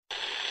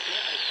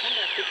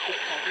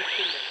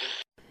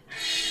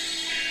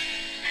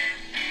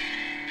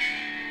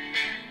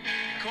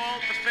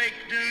Called the fake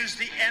news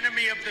the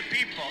enemy of the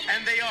people,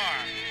 and they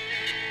are.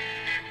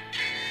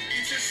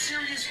 It's a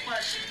serious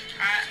question.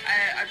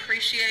 I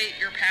appreciate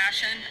your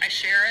passion. I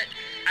share it.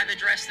 I've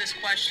addressed this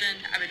question.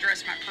 I've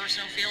addressed my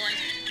personal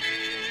feelings.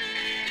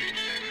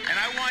 And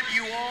I want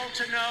you all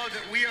to know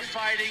that we are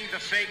fighting the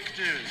fake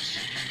news.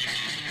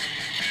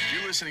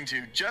 You're listening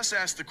to Just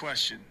Ask the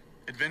Question,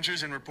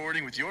 Adventures in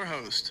Reporting with your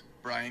host,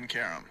 Brian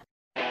Karam.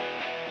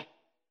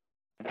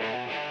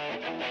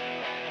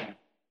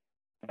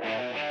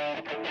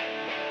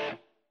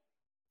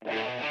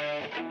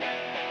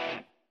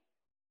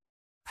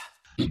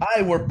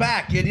 Hi, we're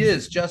back. It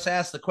is Just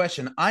Ask the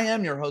Question. I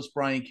am your host,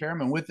 Brian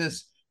Karam, and with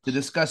us to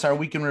discuss our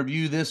week in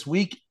review this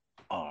week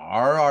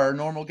are our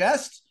normal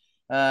guests,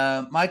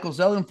 Michael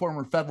Zeldin,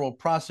 former federal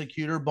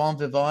prosecutor, bon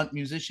vivant,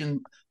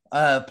 musician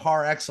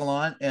par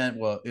excellence, and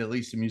well, at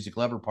least a music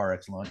lover par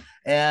excellence,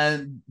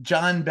 and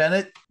John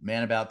Bennett,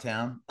 man about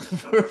town,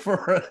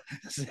 for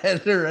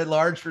senator at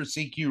large for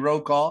CQ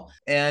Roll Call,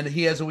 and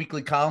he has a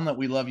weekly column that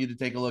we love you to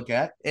take a look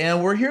at.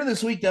 And we're here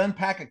this week to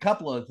unpack a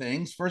couple of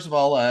things. First of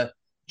all,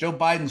 Joe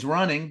Biden's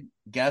running.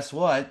 Guess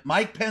what?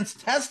 Mike Pence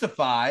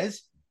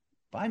testifies.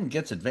 Biden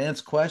gets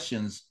advanced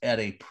questions at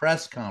a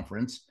press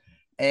conference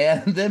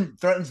and then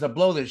threatens to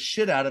blow the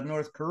shit out of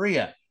North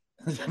Korea.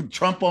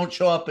 Trump won't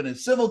show up in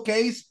his civil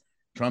case.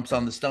 Trump's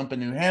on the stump in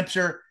New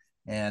Hampshire,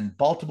 and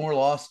Baltimore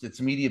lost its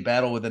media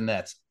battle with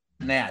the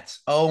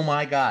Nats. Oh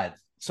my God.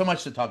 So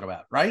much to talk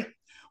about, right?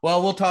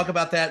 Well, we'll talk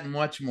about that and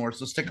much more.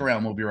 So stick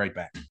around. We'll be right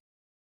back.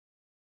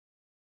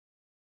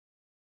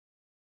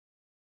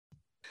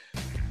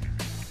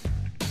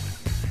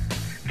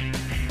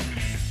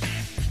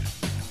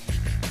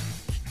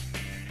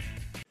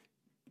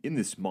 In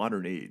this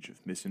modern age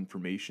of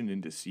misinformation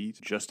and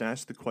deceit, Just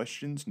Ask the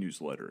Questions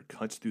newsletter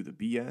cuts through the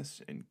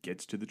BS and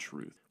gets to the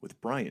truth.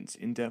 With Brian's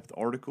in-depth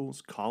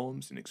articles,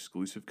 columns, and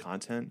exclusive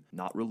content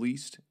not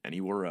released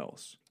anywhere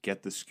else.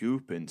 Get the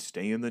scoop and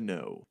stay in the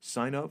know.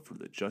 Sign up for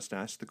the Just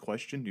Ask the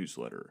Question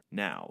newsletter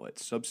now at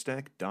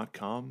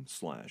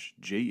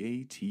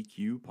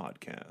substack.com/JATQ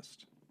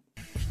podcast.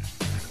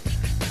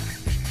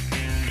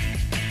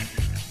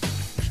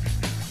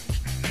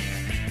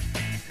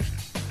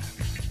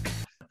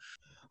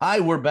 Hi,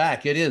 we're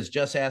back. It is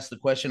Just Ask the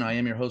Question. I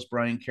am your host,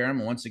 Brian Karam.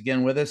 And once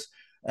again with us,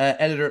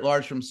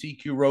 editor-at-large from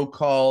CQ Roll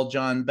Call,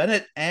 John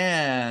Bennett,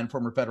 and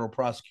former federal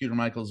prosecutor,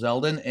 Michael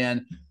Zeldin.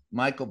 And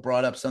Michael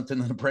brought up something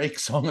in the break,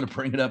 so I'm going to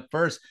bring it up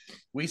first.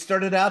 We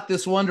started out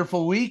this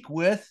wonderful week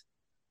with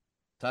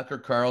Tucker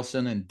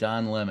Carlson and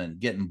Don Lemon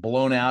getting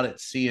blown out at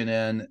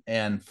CNN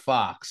and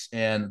Fox.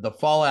 And the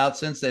fallout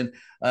since then,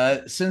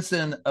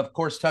 of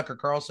course, Tucker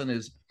Carlson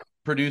is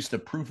produced a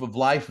proof of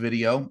life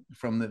video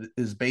from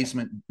his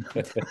basement.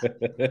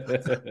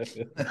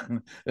 It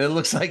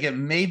looks like it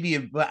may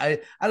be, I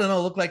don't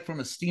know, look like from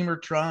a steamer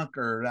trunk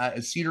or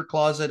a cedar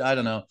closet. I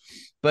don't know.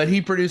 But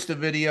he produced a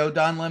video.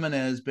 Don Lemon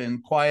has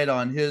been quiet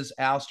on his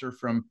ouster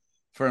from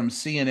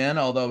CNN,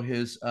 although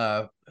his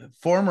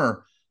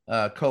former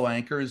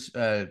co-anchors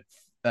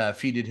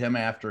feeded him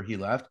after he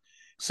left.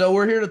 So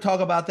we're here to talk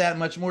about that and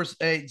much more.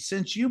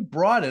 Since you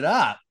brought it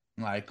up,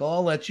 Michael,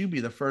 I'll let you be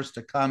the first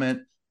to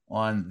comment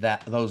on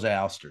those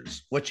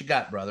ousters. What you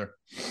got, brother?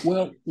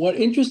 Well, what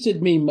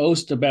interested me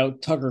most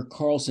about Tucker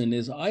Carlson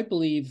is I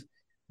believe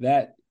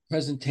that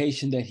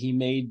presentation that he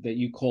made that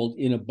you called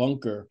In a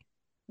Bunker,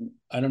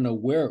 I don't know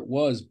where it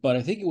was, but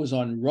I think it was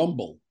on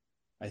Rumble.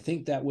 I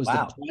think that was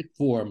the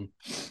platform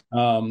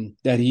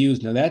that he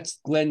used. Now, that's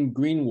Glenn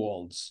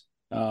Greenwald's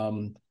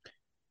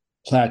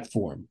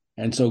platform.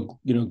 And so,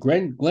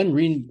 Glenn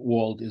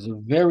Greenwald is a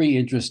very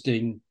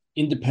interesting,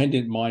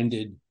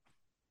 independent-minded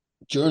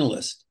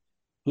journalist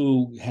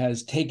who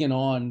has taken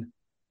on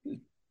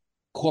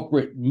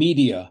corporate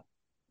media.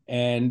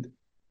 And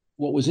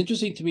what was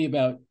interesting to me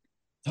about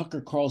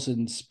Tucker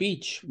Carlson's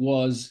speech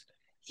was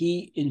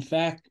he, in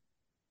fact,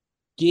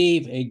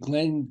 gave a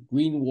Glenn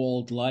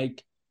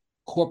Greenwald-like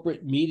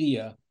corporate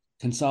media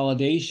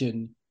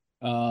consolidation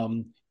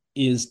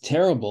is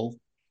terrible,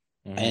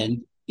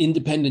 and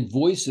independent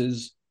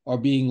voices are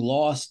being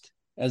lost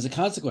as a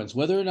consequence.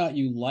 Whether or not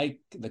you like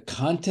the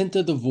content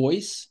of the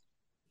voice,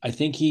 I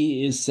think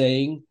he is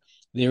saying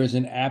there is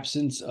an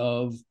absence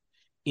of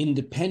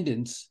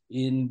independence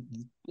in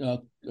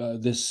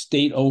this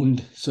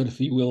state-owned, sort of,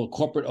 if you will,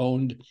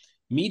 corporate-owned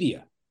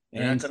media.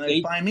 You're not going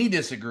to find me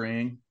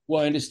disagreeing.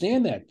 Well, I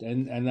understand that,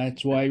 and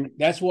that's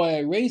why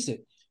I raise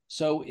it.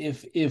 So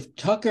if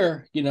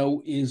Tucker,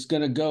 is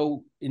going to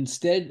go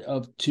instead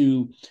of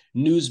to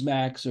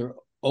Newsmax or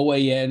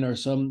OAN or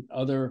some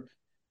other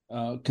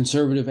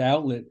conservative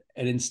outlet,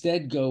 and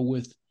instead go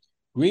with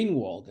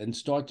Greenwald and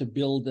start to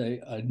build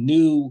a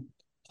new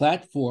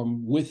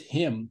platform with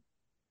him,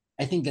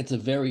 I think that's a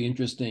very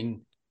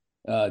interesting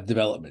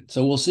development.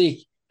 So we'll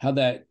see how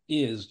that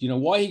is.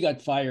 Why he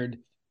got fired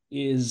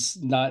is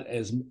not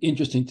as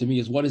interesting to me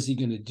as what is he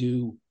going to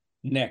do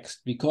next,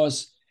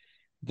 because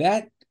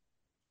that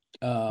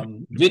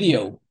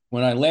video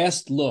when I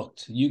last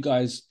looked, you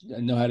guys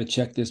know how to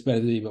check this better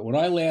than me, but when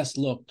I last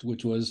looked,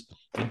 which was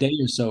a day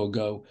or so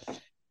ago,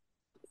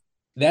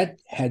 that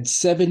had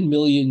 7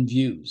 million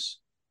views.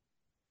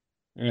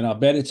 And I'll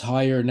bet it's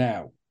higher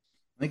now.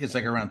 I think it's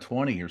like around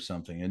 20 or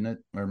something, isn't it?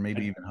 Or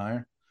maybe even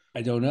higher.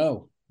 I don't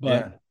know. But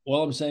Yeah.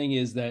 all I'm saying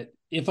is that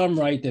if I'm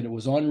right that it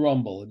was on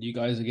Rumble, and you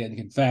guys again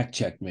can fact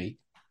check me,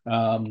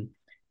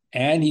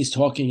 and he's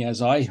talking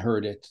as I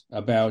heard it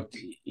about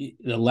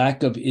the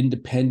lack of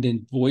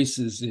independent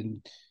voices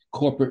in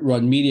corporate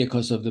run media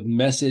because of the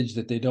message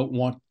that they don't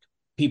want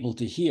people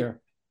to hear.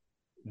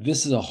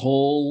 This is a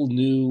whole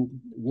new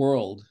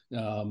world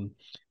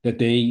that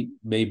they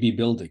may be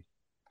building.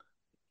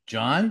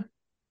 John?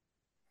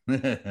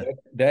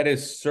 That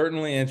is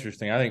certainly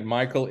interesting. I think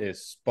Michael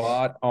is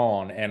spot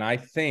on. And I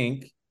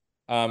think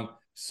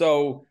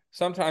so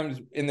sometimes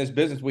in this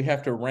business we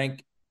have to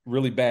rank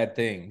really bad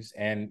things.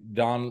 And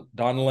Don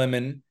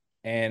Lemon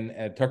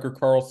and Tucker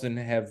Carlson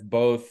have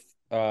both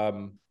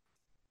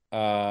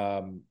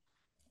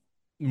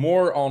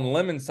more on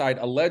Lemon's side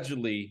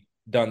allegedly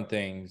done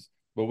things,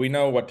 but we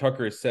know what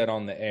Tucker has said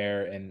on the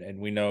air, and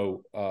we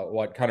know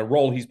what kind of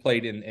role he's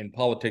played in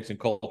politics and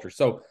culture.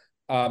 So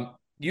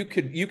you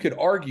could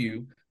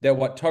argue that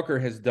what Tucker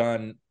has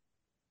done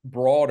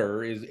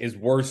broader is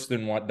worse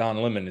than what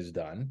Don Lemon has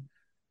done.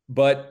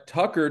 But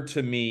Tucker,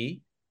 to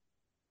me,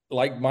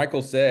 like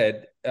Michael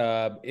said,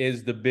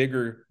 is the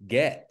bigger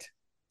get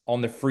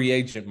on the free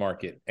agent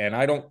market.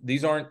 And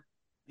these aren't.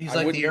 He's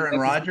like the Aaron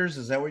Rodgers.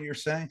 Is that what you're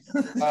saying?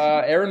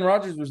 Aaron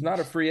Rodgers was not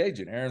a free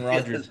agent. Aaron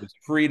Rodgers was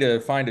free to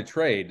find a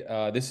trade.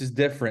 This is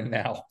different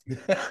now.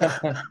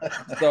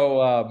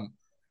 So,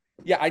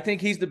 yeah, I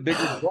think he's the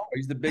bigger draw.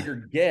 He's the bigger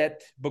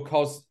get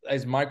because,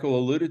 as Michael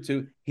alluded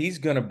to, he's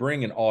going to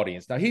bring an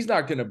audience. Now, he's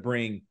not going to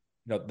bring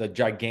the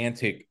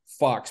gigantic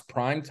Fox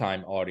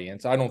primetime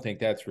audience. I don't think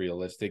that's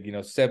realistic.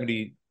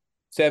 70,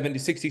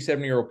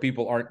 70-year-old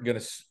people aren't going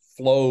to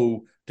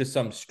flow to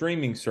some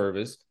streaming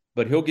service,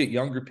 but he'll get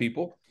younger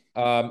people.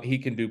 He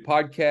can do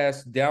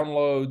podcasts,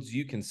 downloads.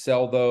 You can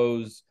sell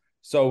those.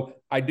 So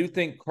I do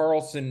think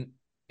Carlson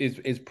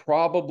is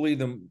probably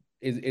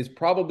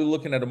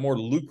looking at a more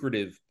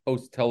lucrative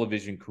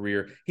post-television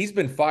career. He's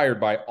been fired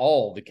by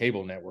all the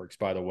cable networks,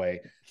 by the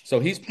way.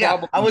 So he's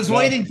probably. I was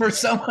waiting for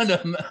someone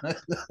to.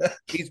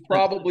 He's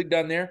probably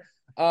done there.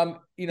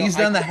 He's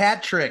done the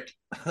hat trick.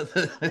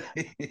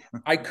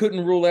 I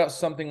couldn't rule out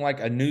something like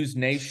a News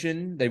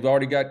Nation. They've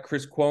already got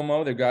Chris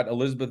Cuomo. They've got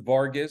Elizabeth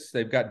Vargas.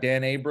 They've got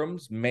Dan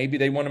Abrams. Maybe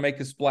they want to make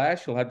a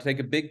splash. He'll have to take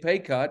a big pay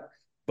cut.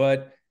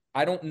 But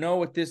I don't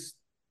know at this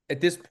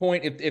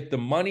point if the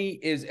money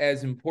is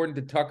as important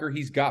to Tucker,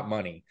 he's got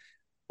money,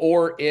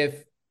 or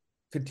if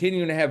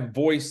continuing to have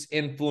voice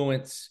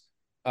influence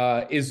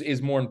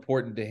is more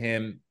important to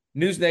him.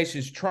 News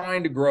Nation's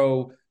trying to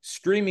grow.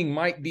 Streaming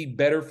might be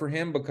better for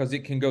him because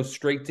it can go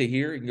straight to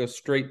here. It can go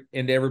straight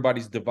into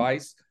everybody's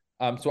device.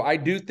 So I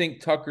do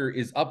think Tucker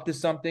is up to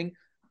something.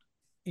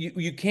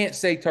 You can't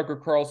say Tucker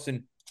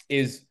Carlson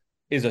is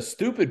a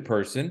stupid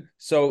person.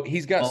 So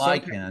he's got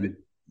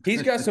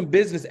he's got some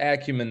business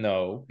acumen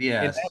though.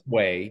 Yes. In that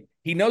way,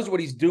 he knows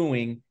what he's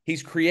doing.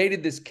 He's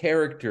created this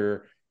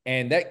character,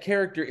 and that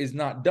character is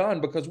not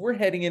done because we're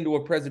heading into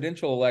a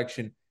presidential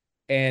election,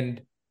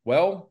 and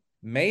well,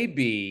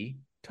 maybe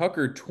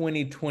Tucker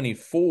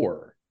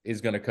 2024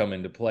 is going to come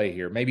into play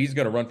here. Maybe he's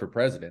going to run for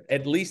president,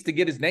 at least to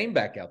get his name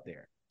back out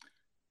there.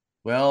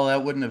 Well,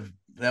 that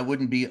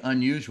wouldn't be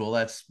unusual.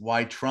 That's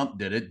why Trump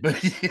did it.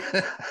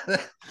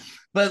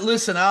 But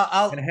listen,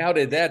 I'll. And how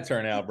did that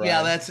turn out,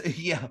 Brian?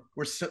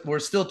 We're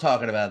still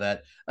talking about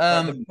that.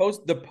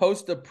 The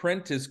post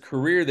apprentice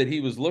career that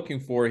he was looking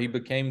for, he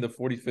became the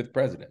 45th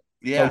president.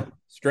 Yeah, so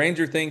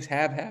stranger things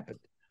have happened.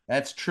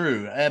 That's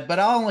true. But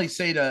I'll only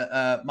say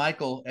to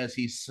Michael as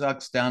he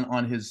sucks down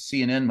on his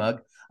CNN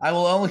mug, I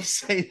will only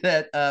say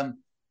that,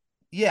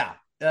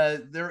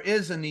 there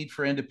is a need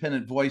for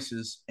independent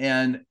voices,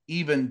 and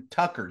even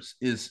Tucker's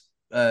is,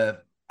 I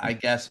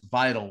guess,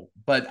 vital.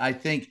 But I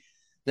think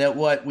that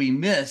what we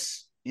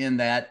miss in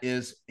that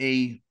is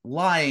a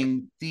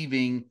lying,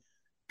 thieving,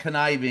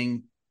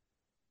 conniving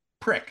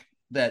prick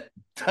that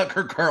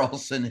Tucker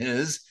Carlson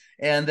is,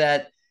 and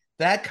that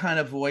kind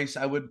of voice,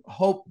 I would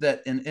hope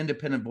that an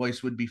independent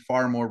voice would be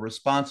far more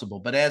responsible.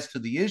 But as to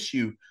the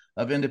issue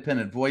of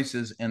independent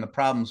voices and the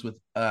problems with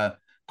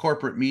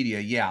corporate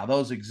media,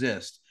 those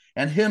exist.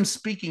 And him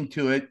speaking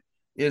to it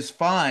is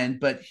fine,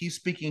 but he's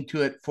speaking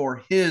to it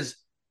for his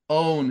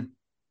own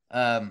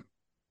worth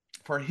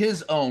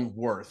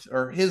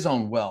or his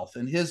own wealth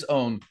and his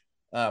own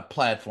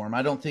platform.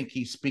 I don't think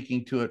he's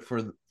speaking to it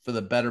for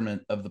the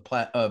betterment of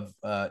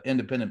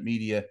independent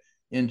media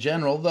in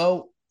general,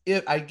 though.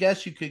 I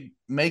guess you could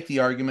make the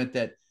argument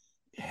that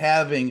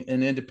having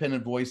an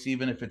independent voice,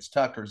 even if it's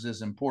Tucker's,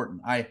 is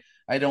important. I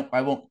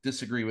won't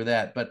disagree with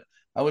that, but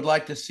I would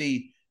like to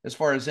see, as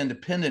far as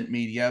independent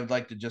media, I would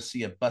like to just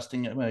see a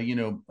busting.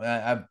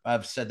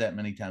 I've said that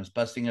many times,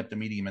 busting up the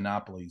media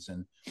monopolies,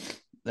 and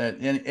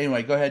that.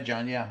 Anyway, go ahead,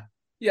 John. Yeah,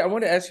 I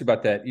want to ask you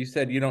about that. You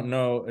said you don't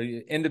know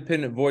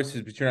independent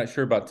voices, but you're not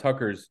sure about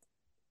Tucker's.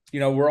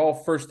 we're all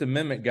First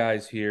Amendment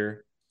guys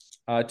here.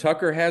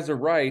 Tucker has a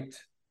right.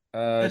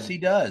 Yes, he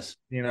does.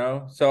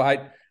 So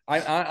I'm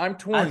I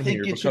torn think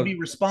here it should because be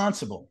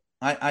responsible.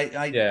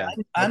 yeah,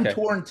 I'm okay,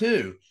 torn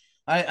too.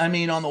 I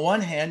mean, on the one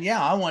hand,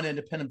 yeah, I want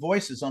independent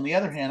voices. On the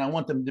other hand, I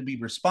want them to be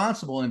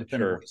responsible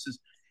independent sure, voices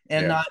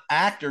and yeah, not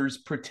actors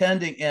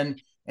pretending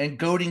and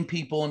goading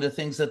people into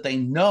things that they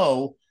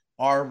know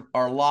are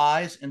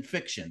lies and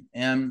fiction.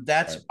 And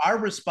that's right, our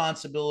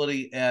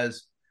responsibility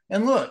as.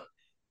 And look,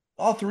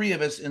 all three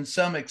of us, in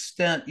some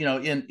extent,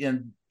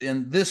 in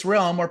this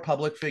realm, are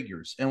public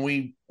figures, and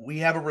we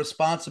have a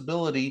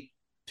responsibility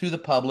to the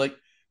public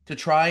to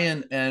try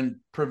and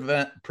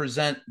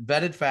present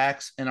vetted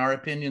facts and our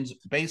opinions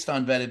based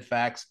on vetted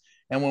facts.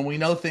 And when we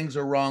know things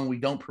are wrong, we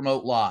don't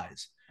promote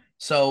lies.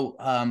 So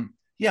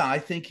yeah, I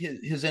think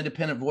his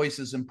independent voice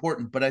is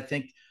important, but I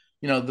think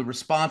the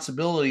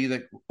responsibility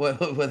that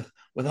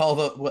with all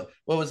the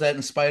what was that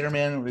in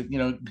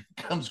Spider-Man,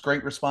 comes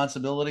great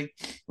responsibility.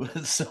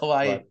 So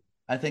right.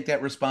 I think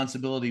that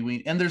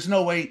responsibility and there's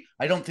no way,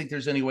 I don't think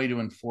there's any way to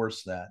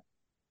enforce that.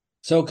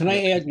 So can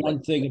I add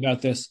one thing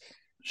about this?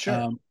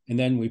 Sure. And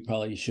then we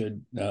probably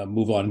should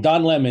move on.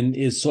 Don Lemon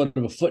is sort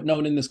of a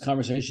footnote in this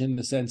conversation in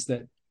the sense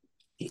that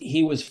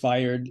he was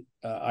fired,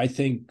 I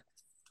think,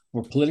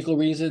 for political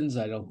reasons.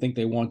 I don't think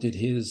they wanted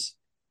his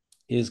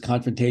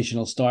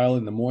confrontational style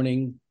in the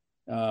morning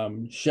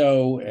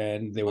show,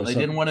 and there Well, was they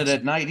didn't want it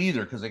at night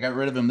either because they got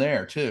rid of him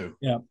there too.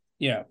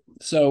 Yeah.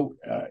 So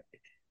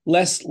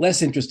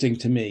less interesting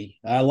to me.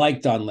 I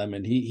like Don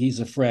Lemon. He's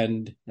a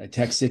friend. I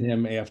texted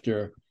him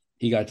after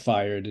he got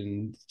fired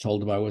and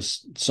told him I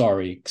was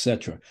sorry,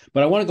 etc.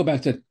 But I want to go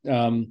back to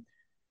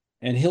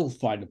and he'll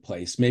find a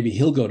place. Maybe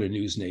he'll go to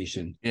News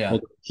Nation. Yeah.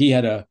 He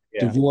had a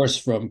divorce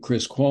from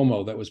Chris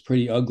Cuomo that was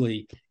pretty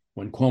ugly.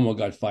 When Cuomo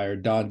got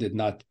fired, Don did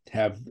not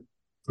have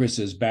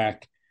Chris's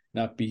back,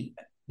 not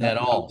at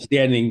all,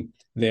 standing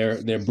their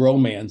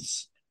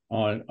bromance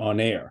on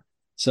air.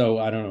 So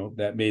I don't know,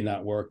 that may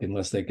not work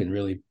unless they can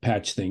really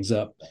patch things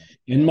up.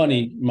 And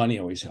money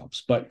always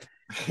helps. But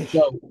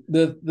so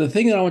the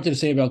thing that I wanted to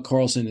say about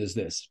Carlson is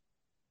this.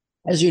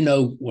 As you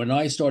know, when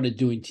I started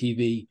doing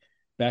TV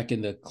back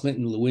in the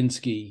Clinton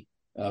Lewinsky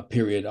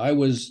period, I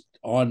was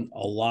on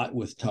a lot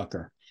with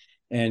Tucker,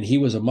 and he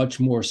was a much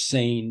more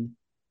sane,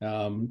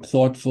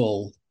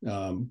 thoughtful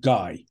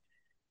guy.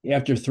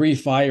 After 3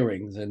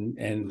 firings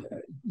and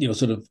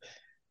sort of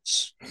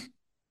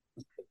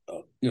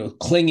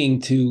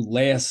clinging to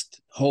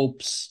last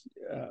hopes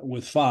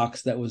with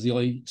Fox, that was the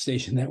only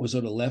station that was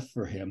sort of left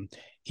for him.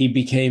 He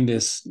became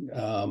this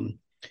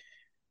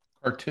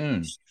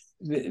cartoon.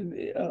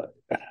 I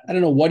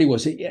don't know what he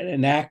was,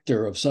 an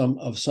actor of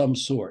some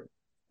sort,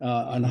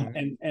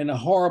 and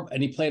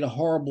he played a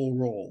horrible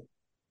role.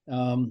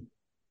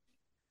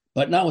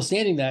 But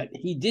notwithstanding that,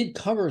 he did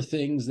cover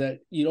things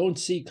that you don't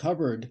see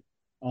covered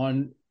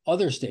on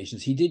other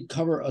stations. He did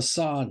cover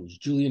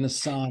Julian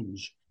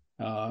Assange,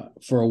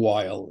 for a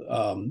while,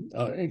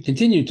 and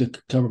continued to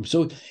cover him.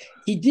 So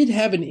he did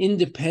have an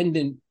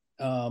independent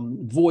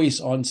voice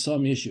on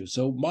some issues.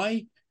 So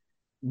my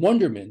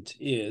wonderment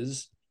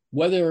is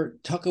whether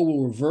Tucker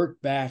will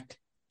revert back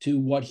to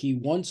what he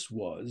once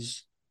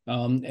was,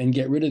 and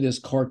get rid of this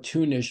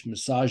cartoonish,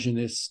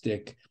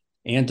 misogynistic,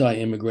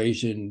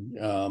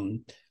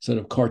 anti-immigration sort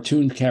of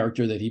cartoon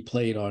character that he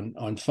played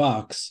on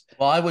Fox.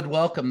 Well, I would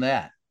welcome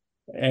that.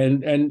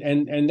 And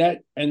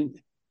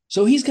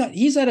so he's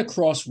at a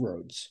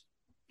crossroads.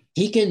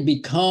 He can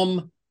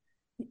become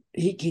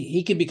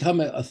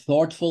a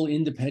thoughtful,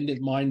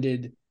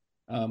 independent-minded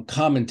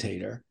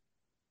commentator,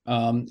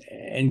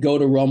 and go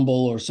to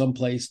Rumble or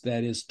someplace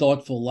that is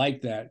thoughtful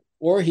like that,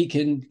 or he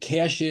can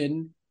cash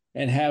in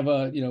and have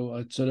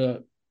a sort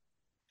of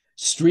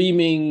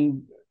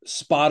streaming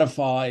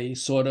Spotify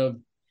sort of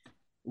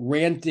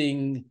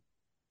ranting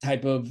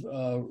type of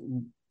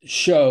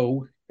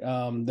show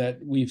that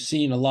we've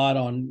seen a lot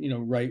on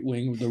right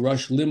wing, the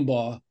Rush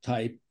Limbaugh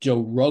type,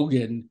 Joe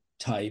Rogan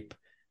type,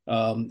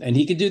 and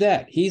he could do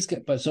that. He's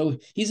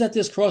at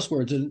this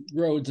crossroads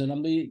and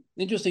I'm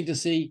interesting to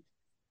see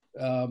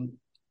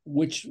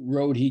which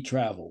road he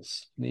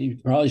travels. You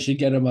probably should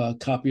get him a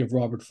copy of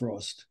Robert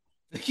Frost.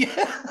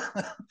 Yeah,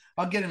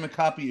 I'll get him a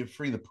copy of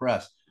Free the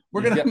Press.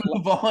 We're going to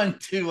move on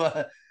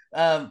to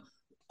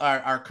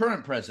our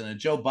current president,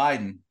 Joe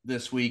Biden,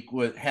 this week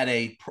had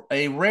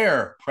a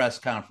rare press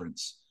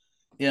conference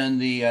in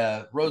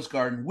the Rose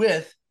Garden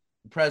with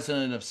the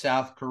president of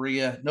South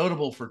Korea,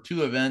 notable for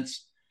 2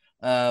 events.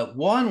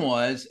 One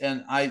was,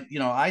 and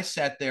I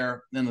sat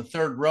there in the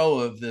 3rd row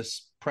of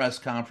this press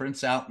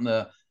conference out in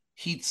the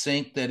heat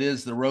sink that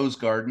is the Rose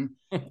Garden.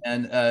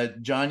 And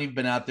John, you've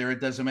been out there.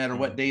 It doesn't matter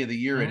what day of the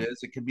year it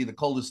is. It could be the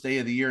coldest day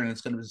of the year, and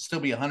it's going to still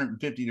be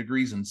 150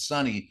 degrees and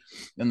sunny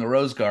in the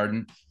Rose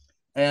Garden.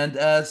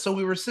 And so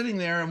we were sitting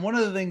there, and one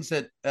of the things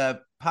that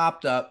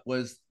popped up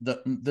was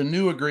the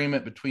new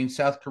agreement between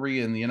South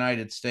Korea and the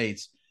United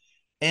States.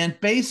 And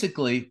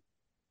basically,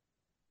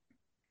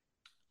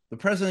 the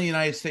president of the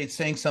United States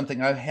saying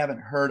something I haven't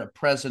heard a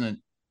president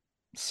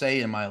say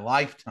in my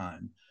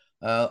lifetime,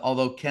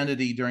 although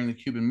Kennedy during the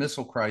Cuban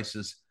Missile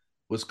Crisis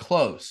was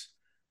close.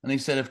 And he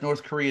said if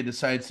North Korea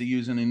decides to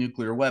use any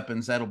nuclear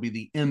weapons, that'll be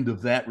the end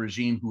of that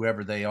regime,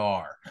 whoever they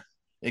are,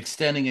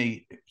 extending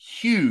a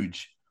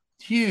huge,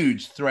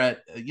 huge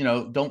threat.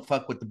 Don't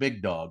fuck with the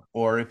big dog,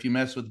 or if you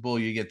mess with the bull,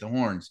 you get the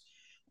horns.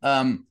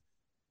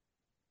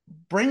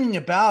 Bringing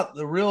about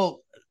the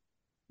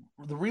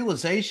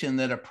realization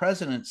that a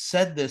president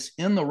said this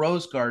in the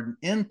Rose Garden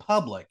in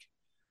public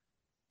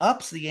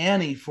ups the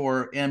ante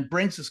and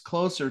brings us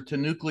closer to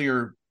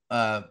nuclear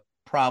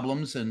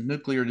problems and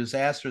nuclear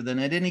disaster than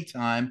at any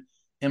time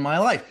in my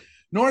life.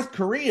 North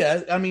Korea,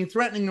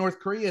 threatening North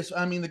Korea,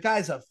 the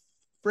guy's a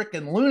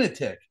freaking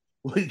lunatic.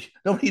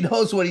 Nobody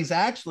knows what he's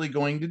actually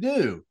going to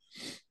do.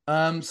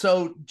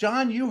 So,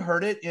 John, you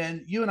heard it,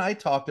 and you and I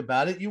talked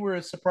about it. You were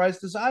as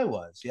surprised as I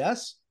was,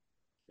 yes?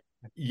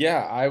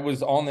 Yeah, I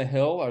was on the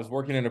Hill. I was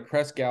working in a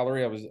press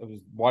gallery. I was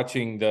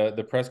watching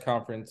the press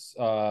conference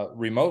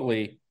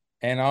remotely,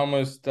 and I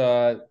almost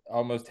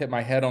hit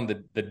my head on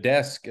the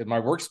desk at my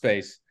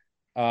workspace.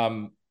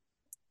 As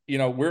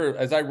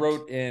I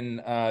wrote in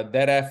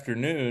that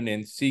afternoon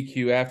in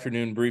CQ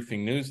Afternoon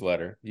Briefing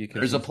newsletter, you can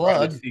There's a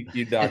plug.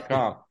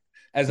 CQ.com.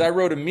 As I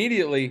wrote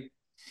immediately,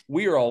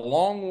 we are a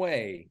long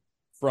way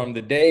from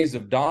the days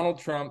of Donald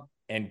Trump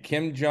and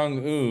Kim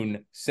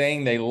Jong-un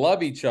saying they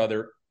love each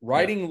other,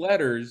 writing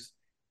letters,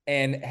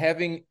 and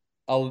having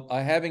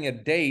a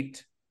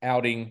date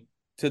outing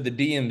to the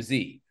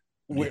DMZ.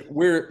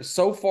 We're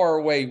so far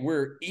away.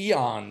 We're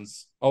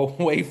eons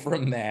away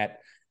from that.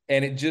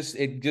 And it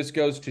just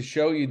goes to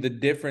show you the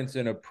difference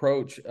in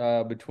approach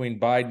between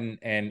Biden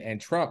and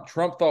Trump.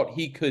 Trump thought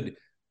he could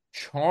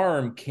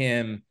charm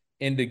Kim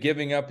into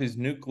giving up his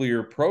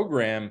nuclear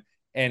program,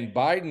 and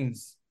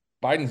Biden's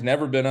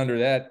never been under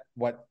that,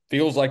 what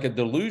feels like a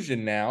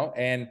delusion now.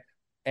 And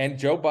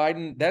Joe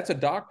Biden, that's a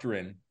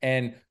doctrine.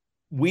 And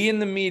we in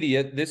the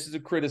media, this is a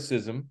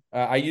criticism.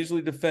 I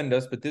usually defend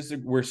us, but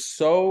we're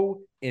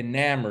so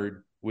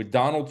enamored with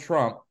Donald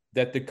Trump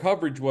that the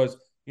coverage was,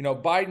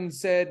 Biden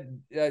said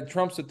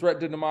Trump's a threat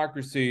to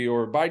democracy,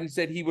 or Biden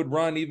said he would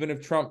run even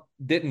if Trump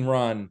didn't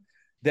run,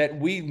 that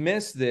we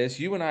missed this.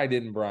 You and I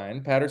didn't,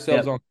 Brian, pat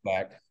ourselves on the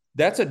back.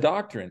 That's a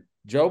doctrine.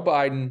 Joe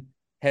Biden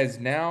has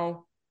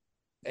now,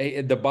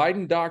 the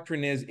Biden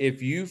doctrine is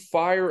if you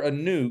fire a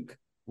nuke,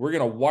 we're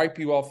going to wipe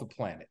you off the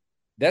planet.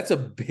 That's a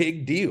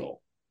big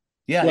deal.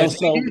 Yeah.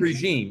 Well,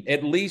 regime,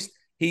 at least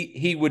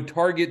he would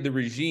target the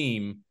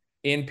regime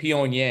in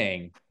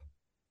Pyongyang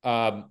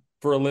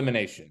for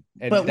elimination.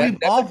 But we've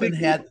often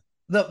had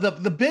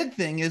the big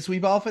thing is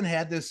we've often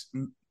had this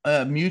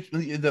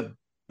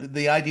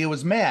the idea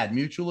was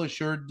mutual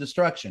assured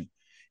destruction.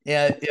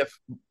 And if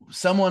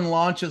someone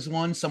launches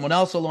one, someone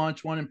else will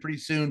launch one, and pretty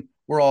soon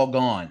we're all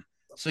gone.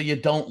 So you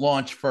don't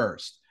launch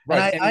first.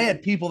 Right. And I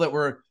had people that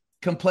were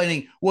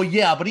complaining, well,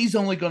 yeah, but he's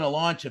only going to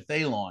launch if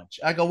they launch.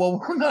 I go, well,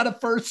 we're not a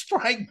first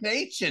strike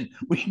nation.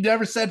 We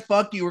never said,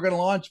 fuck you, we're going to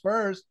launch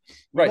first.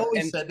 We've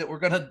always said that we're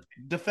going to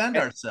defend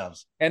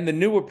ourselves. And the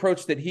new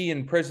approach that he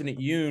and President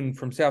Yoon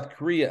from South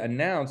Korea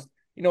announced,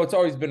 it's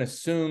always been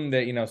assumed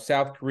that,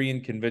 South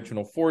Korean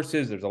conventional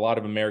forces, there's a lot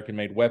of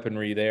American-made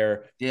weaponry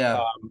there,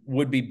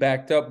 would be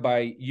backed up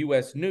by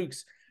U.S.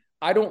 nukes.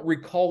 I don't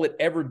recall it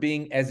ever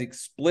being as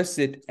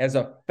explicit as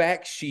a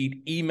fact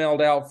sheet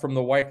emailed out from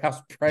the White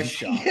House press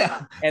shop.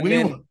 Yeah. And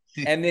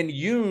then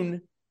Yoon,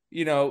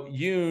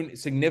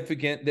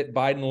 significant that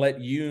Biden let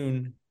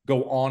Yoon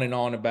go on and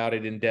on about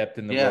it in depth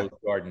in the Rose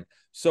Garden.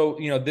 So,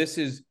 this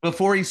is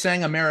before he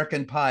sang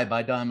American Pie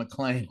by Don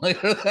McLean.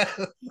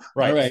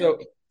 Right.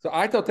 So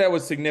I thought that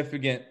was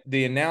significant.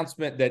 The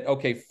announcement that,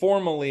 okay,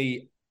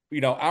 formally,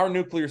 our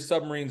nuclear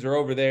submarines are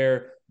over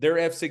there. Their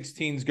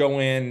F-16s go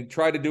in,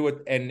 try to do it,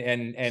 and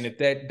if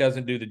that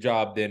doesn't do the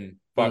job, then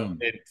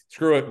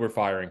screw it, we're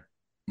firing.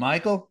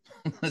 Michael?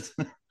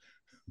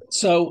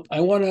 So I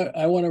want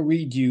to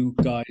read you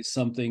guys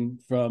something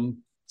from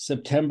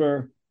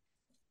September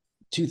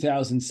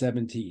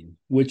 2017,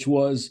 which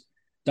was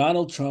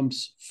Donald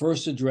Trump's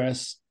first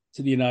address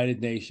to the United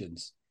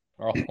Nations.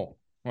 Oh.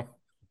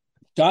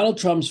 Donald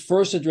Trump's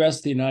first address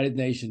to the United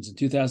Nations in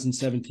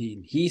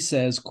 2017, he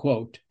says,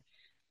 quote,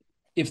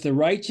 "If the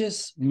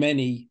righteous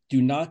many do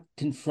not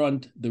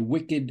confront the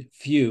wicked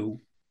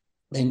few,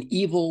 then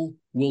evil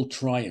will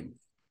triumph."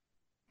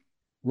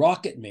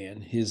 Rocket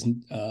Man, his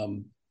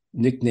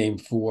nickname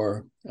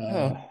for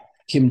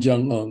Kim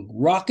Jong-un,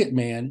 Rocket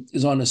Man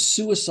is on a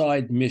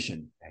suicide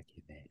mission.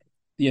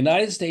 The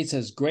United States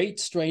has great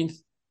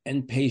strength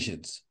and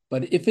patience,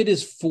 but if it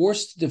is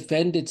forced to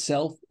defend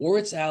itself or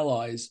its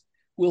allies,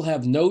 we'll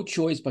have no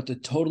choice but to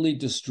totally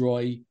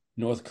destroy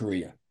North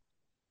Korea.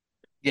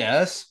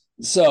 Yes.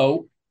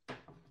 So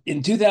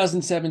in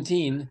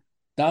 2017,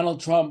 Donald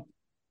Trump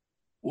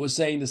was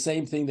saying the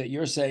same thing that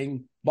you're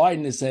saying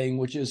Biden is saying,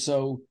 which is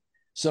so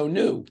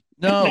new.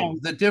 No,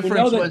 the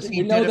difference was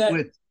he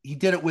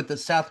did it with the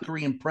South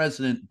Korean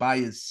president by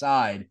his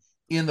side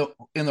in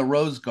the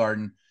Rose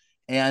Garden,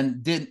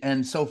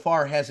 and so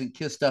far hasn't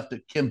kissed up to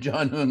Kim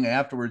Jong-un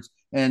afterwards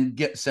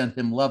and send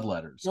him love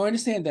letters. No, I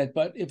understand that,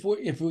 but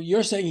if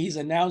you're saying he's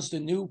announced a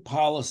new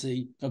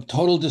policy of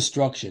total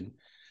destruction,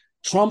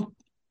 Trump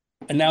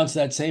announced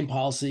that same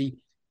policy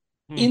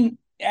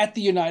at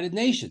the United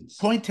Nations.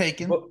 Point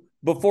taken.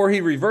 Before he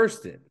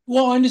reversed it.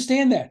 Well, I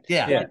understand that.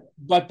 Yeah.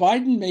 But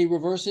Biden may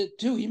reverse it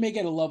too. He may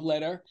get a love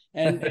letter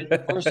and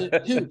reverse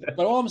it too.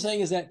 But all I'm saying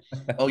is that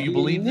you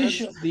believe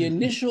the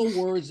initial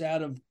words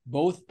out of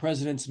both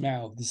presidents'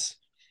 mouths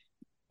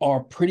are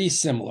pretty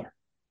similar.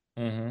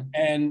 Mm-hmm.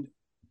 And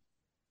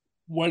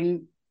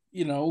when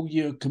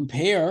you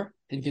compare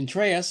and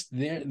contrast,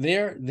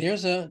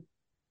 there's a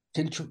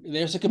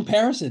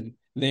comparison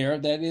there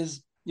that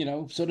is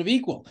sort of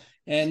equal.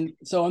 And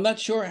so I'm not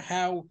sure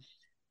how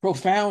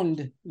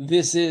profound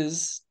this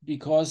is,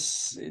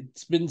 because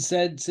it's been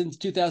said since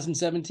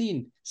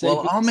 2017.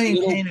 Well, I'll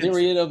maintain a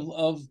period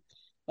of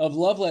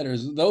love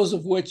letters, those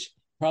of which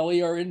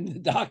probably are in the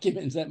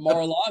documents at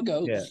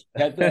Mar-a-Lago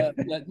that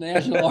the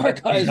National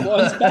Archives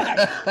wants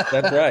back.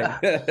 That's right.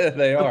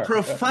 They are. The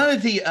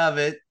profundity of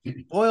it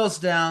boils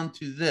down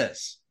to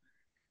this.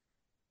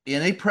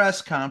 In a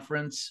press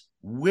conference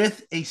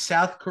with a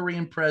South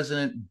Korean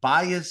president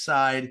by his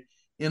side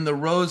in the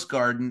Rose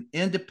Garden,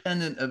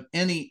 independent of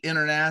any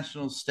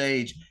international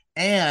stage,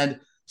 and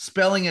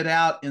spelling it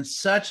out in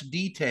such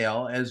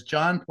detail, as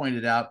John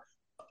pointed out,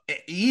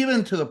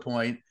 even to the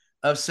point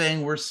of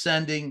saying we're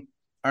sending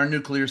our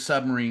nuclear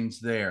submarines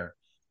there.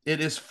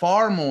 It is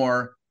far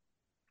more.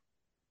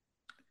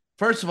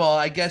 First of all,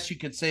 I guess you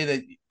could say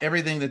that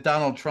everything that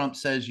Donald Trump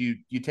says you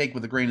take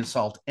with a grain of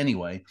salt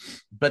anyway,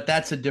 but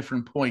that's a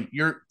different point.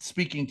 You're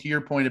speaking to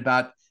your point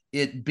about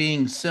it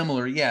being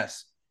similar.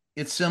 Yes,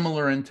 it's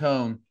similar in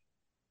tone.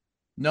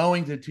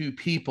 Knowing the two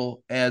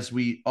people, as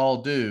we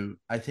all do,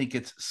 I think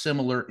it's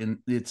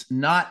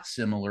not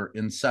similar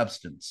in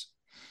substance.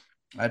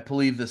 I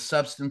believe the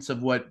substance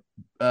of what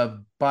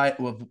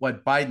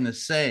Biden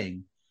is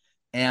saying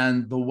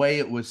and the way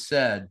it was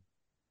said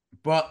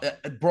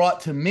brought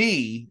to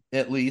me,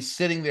 at least,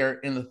 sitting there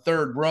in the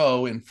third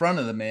row in front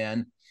of the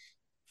man,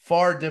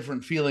 far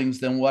different feelings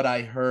than what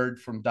I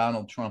heard from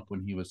Donald Trump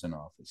when he was in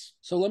office.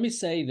 So let me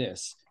say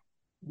this.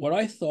 What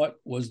I thought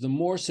was the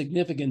more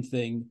significant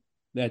thing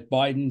that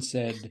Biden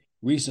said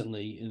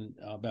recently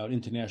about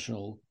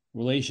international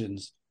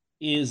relations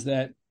is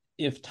that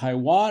if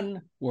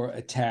Taiwan were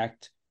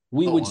attacked,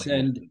 we would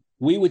send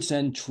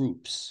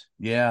troops.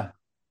 Yeah.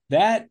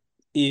 That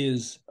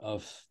is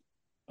a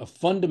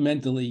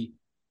fundamentally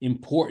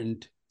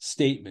important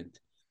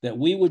statement, that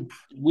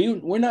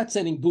we're not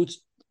sending boots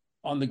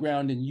on the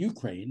ground in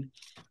Ukraine.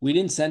 We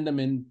didn't send them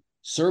in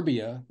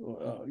Serbia, at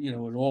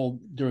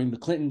all during the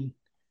Clinton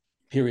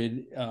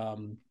period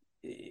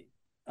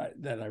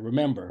that I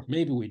remember.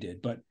 Maybe we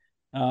did, but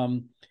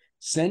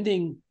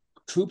sending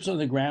troops on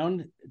the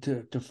ground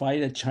to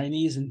fight a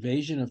Chinese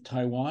invasion of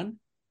Taiwan,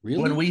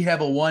 really? When we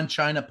have a one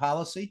China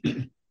policy?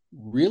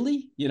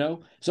 Really?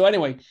 So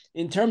anyway,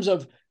 in terms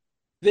of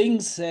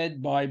things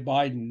said by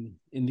Biden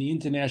in the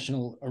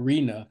international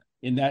arena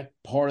in that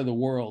part of the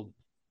world,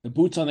 the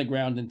boots on the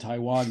ground in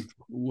Taiwan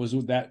was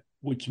that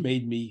which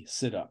made me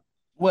sit up.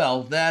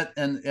 Well, that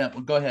and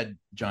go ahead,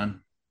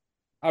 John.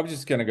 I was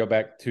just going to go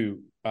back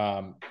to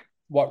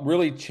what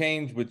really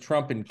changed with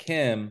Trump and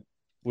Kim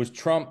was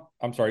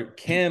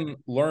Kim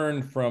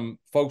learned from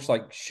folks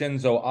like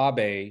Shinzo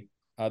Abe,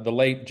 the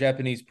late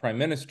Japanese prime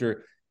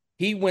minister.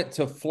 He went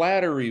to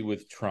flattery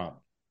with Trump,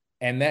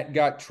 and that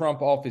got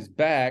Trump off his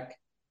back.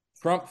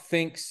 Trump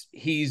thinks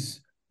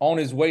he's on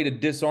his way to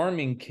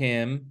disarming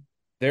Kim.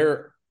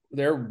 They're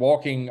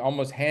walking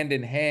almost hand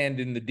in hand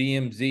in the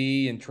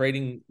DMZ and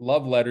trading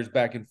love letters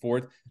back and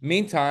forth.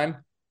 Meantime,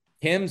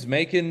 Kim's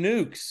making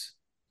nukes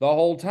the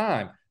whole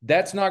time.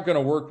 That's not going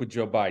to work with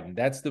Joe Biden.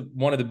 That's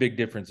one of the big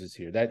differences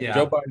here.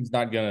 Joe Biden's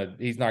not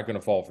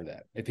gonna fall for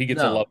that. If he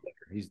gets a love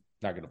letter, he's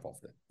not going to fall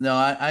for that. No,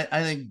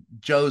 I think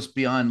Joe's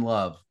beyond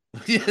love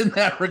in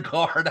that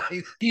regard.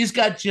 He's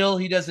got Jill.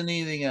 He doesn't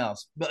need anything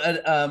else.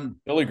 But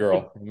Philly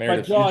girl.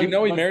 Did you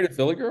know he married a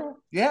Philly girl?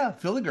 Yeah,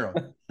 Philly girl.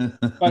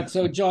 But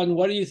so, John,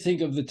 what do you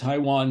think of the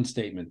Taiwan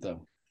statement,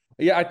 though?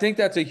 Yeah, I think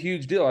that's a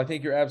huge deal. I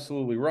think you're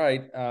absolutely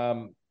right.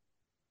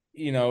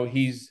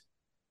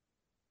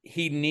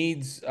 He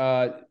needs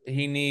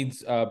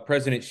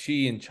President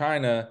Xi in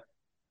China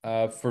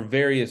for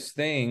various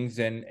things,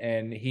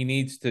 and he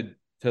needs to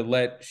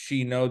let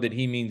Xi know that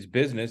he means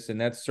business, and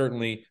that's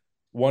certainly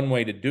one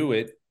way to do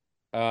it.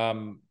 I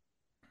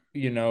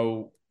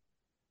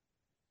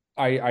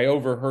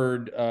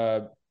overheard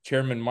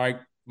Chairman Mike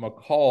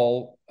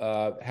McCall,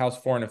 House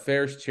Foreign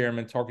Affairs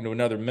Chairman, talking to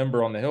another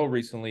member on the Hill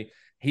recently.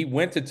 He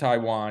went to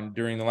Taiwan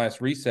during the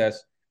last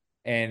recess,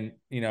 and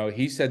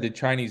he said the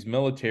Chinese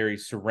military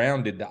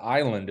surrounded the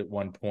island at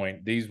one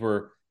point. These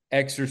were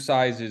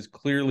exercises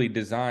clearly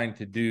designed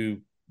to do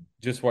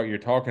just what you're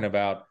talking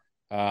about.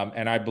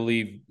 And I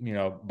believe,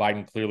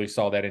 Biden clearly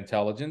saw that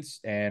intelligence,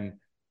 and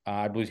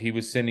I believe he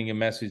was sending a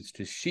message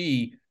to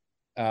Xi.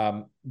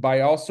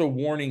 By also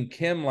warning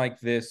Kim like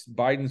this,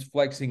 Biden's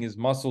flexing his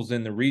muscles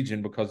in the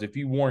region, because if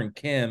you warn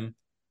Kim,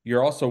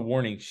 you're also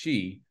warning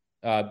Xi.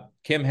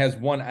 Kim has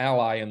one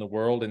ally in the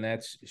world, and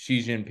that's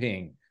Xi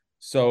Jinping.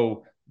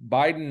 So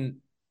Biden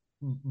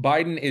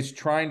is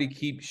trying to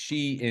keep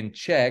Xi in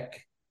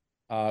check.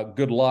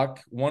 Good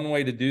luck. One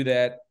way to do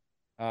that,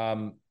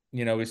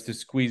 is to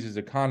squeeze his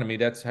economy.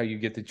 That's how you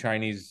get the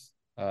Chinese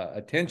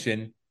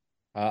attention.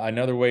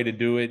 Another way to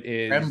do it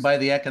is grab them by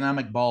the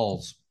economic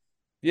balls.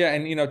 Yeah,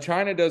 and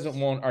China doesn't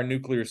want our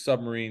nuclear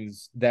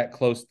submarines that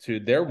close to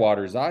their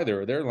waters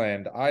either, or their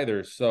land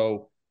either.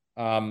 So,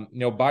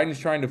 Biden's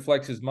trying to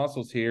flex his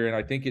muscles here, and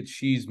I think it's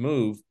Xi's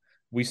move.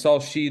 We saw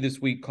Xi this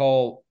week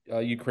call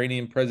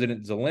Ukrainian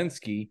President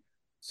Zelensky,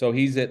 so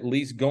he's at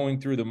least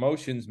going through the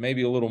motions,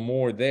 maybe a little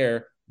more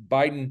there.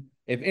 Biden,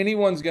 if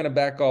anyone's going to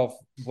back off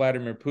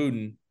Vladimir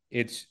Putin,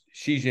 it's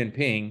Xi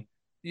Jinping.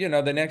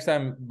 The next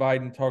time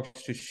Biden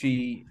talks to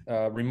Xi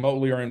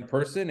remotely or in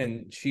person,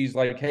 and she's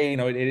like, "Hey,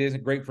 it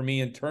isn't great for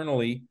me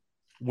internally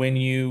when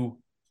you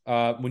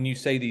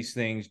say these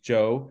things,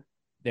 Joe."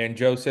 And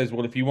Joe says,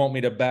 "Well, if you want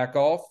me to back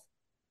off,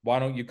 why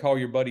don't you call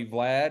your buddy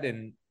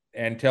Vlad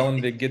and tell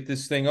him to get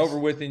this thing over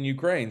with in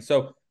Ukraine?"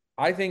 So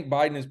I think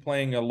Biden is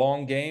playing a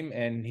long game,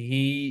 and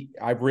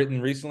I've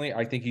written recently,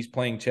 I think he's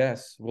playing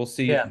chess. We'll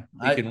see if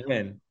he can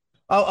win.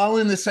 I'll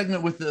end this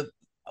segment with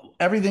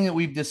everything that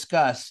we've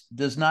discussed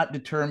does not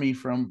deter me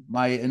from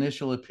my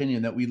initial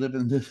opinion that we live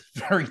in this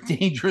very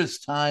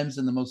dangerous times,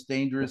 and the most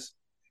dangerous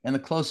and the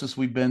closest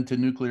we've been to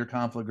nuclear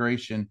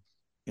conflagration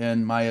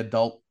in my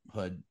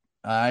adulthood.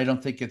 I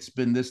don't think it's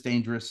been this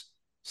dangerous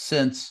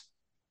since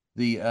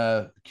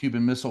the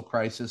Cuban Missile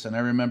Crisis. And I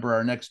remember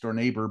our next door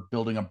neighbor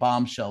building a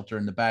bomb shelter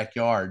in the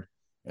backyard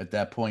at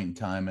that point in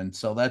time. And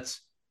so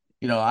that's,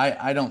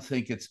 I don't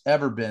think it's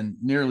ever been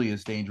nearly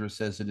as dangerous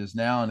as it is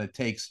now. And it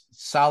takes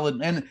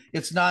solid, and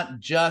it's not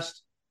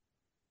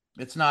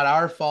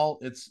our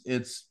fault.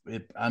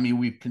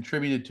 We've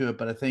contributed to it,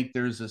 but I think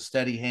there's a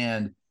steady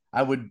hand.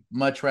 I would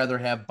much rather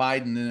have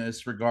Biden in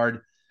this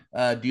regard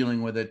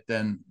dealing with it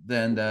than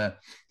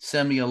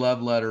send me a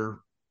love letter,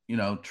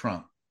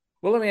 Trump.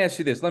 Well, let me ask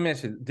you this.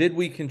 Did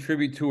we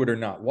contribute to it or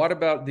not? What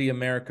about the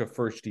America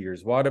First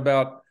years? What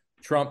about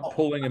Trump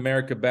pulling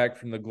America back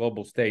from the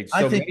global stage?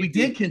 So I think we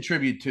did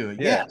contribute to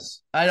it. Yeah.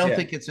 Yes. I don't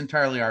think it's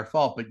entirely our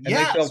fault, but they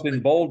felt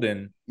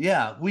emboldened.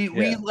 Yeah.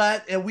 We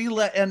let,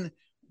 and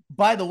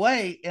by the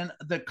way, and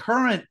the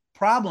current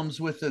problems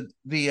with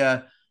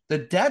the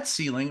debt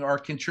ceiling are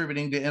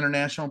contributing to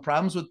international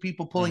problems with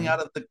people pulling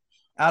out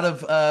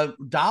of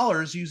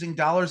dollars, using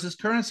dollars as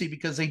currency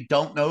because they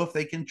don't know if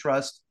they can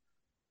trust,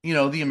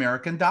 the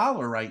American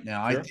dollar right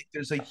now. Sure. I think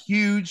there's a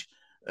huge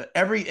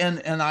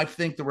and I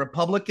think the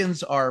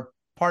Republicans are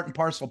part and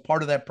parcel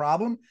part of that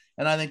problem,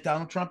 and I think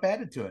Donald Trump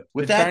added to it.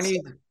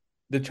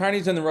 The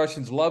Chinese and the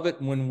Russians love it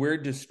when we're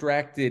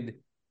distracted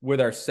with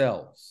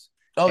ourselves.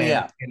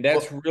 And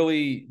that's some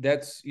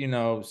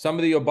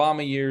of the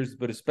Obama years,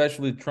 but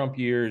especially the Trump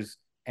years,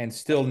 and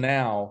still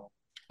now.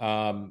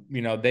 China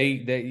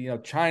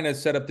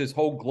set up this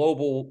whole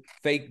global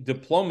fake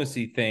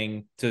diplomacy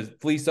thing to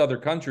fleece other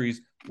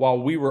countries while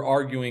we were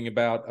arguing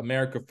about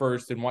America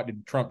first and what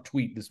did Trump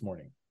tweet this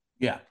morning.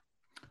 Yeah.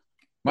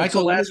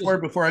 Michael, last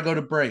word before I go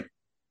to break.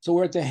 So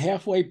we're at the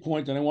halfway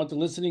point, and I want the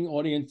listening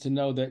audience to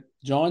know that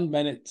John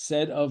Bennett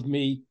said of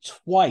me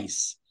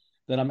twice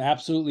that I'm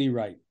absolutely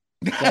right.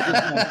 So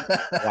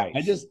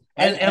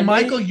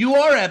Michael, you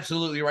are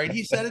absolutely right.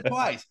 He said it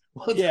twice.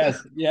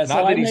 Yes.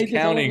 Not that he's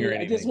counting or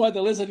anything. I just want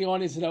the listening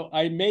audience to know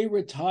I may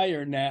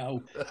retire now,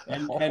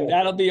 and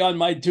that'll be on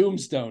my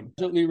tombstone.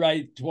 Absolutely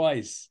right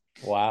twice.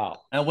 Wow.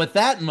 And with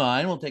that in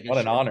mind, we'll take a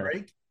short honor.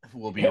 break.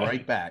 We'll be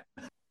right back.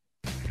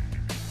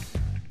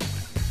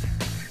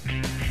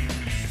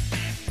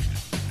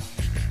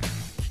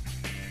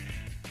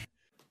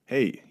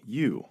 Hey,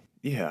 you.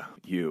 Yeah,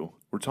 you.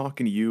 We're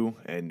talking to you,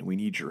 and we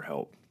need your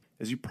help.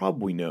 As you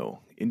probably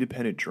know,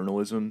 independent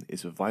journalism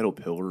is a vital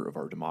pillar of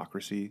our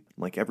democracy.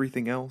 Like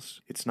everything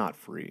else, it's not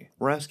free.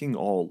 We're asking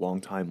all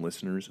longtime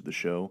listeners of the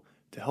show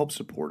to help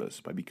support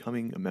us by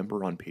becoming a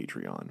member on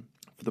Patreon.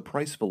 For the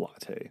price of a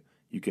latte,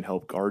 you can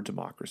help guard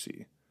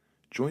democracy.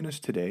 Join us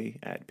today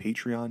at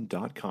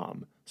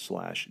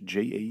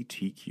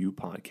patreon.com/JATQ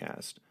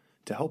podcast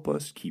to help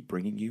us keep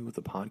bringing you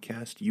the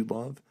podcast you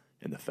love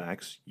and the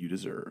facts you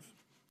deserve.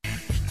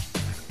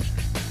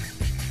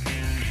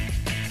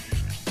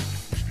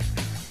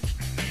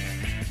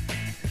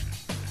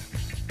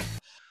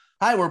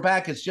 Hi, we're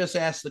back. It's Just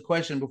Ask the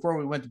Question. Before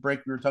we went to break,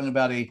 we were talking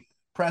about a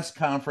press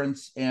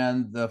conference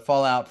and the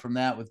fallout from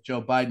that with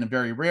Joe Biden, a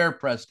very rare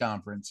press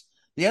conference.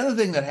 The other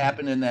thing that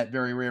happened in that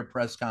very rare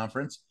press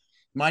conference,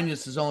 mind you,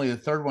 this is only the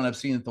third one I've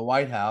seen at the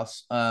White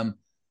House.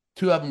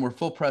 Two of them were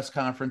full press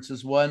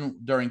conferences, one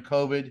during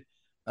COVID,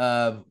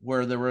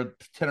 where there were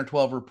 10 or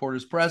 12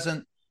 reporters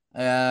present,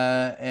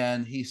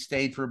 and he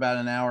stayed for about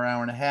an hour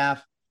and a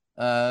half.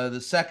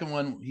 The second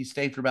one, he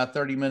stayed for about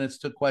 30 minutes,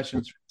 took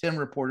questions from 10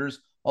 reporters.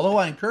 Although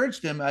I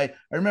encouraged him, I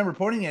remember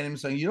pointing at him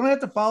saying, "You don't have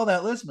to follow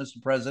that list, Mr.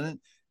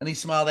 President." And he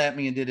smiled at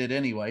me and did it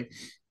anyway.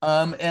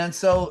 And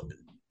so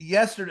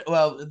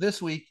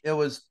this week, it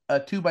was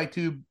a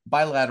 2x2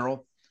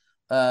 bilateral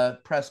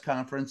press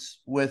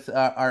conference with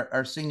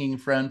our singing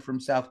friend from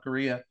South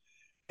Korea.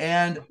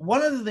 And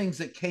one of the things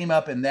that came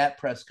up in that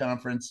press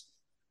conference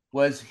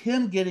was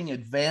him getting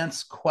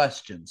advanced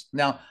questions.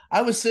 Now,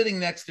 I was sitting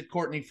next to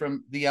Courtney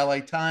from the LA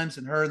Times,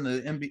 and her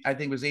and I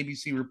think it was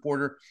ABC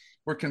reporter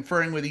were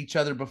conferring with each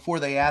other before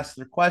they asked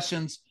their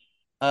questions.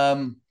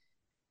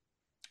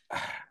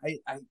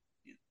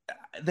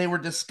 They were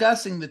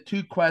discussing the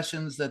two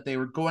questions that they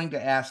were going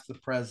to ask the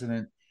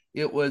president.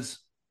 It was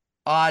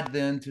odd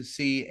then to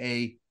see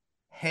a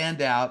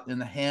handout in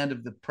the hand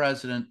of the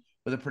president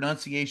with a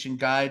pronunciation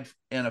guide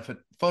and a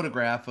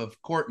photograph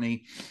of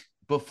Courtney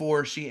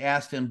before she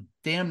asked him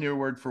damn near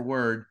word for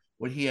word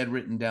what he had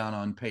written down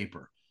on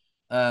paper.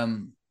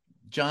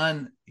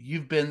 John,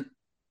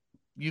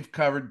 you've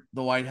covered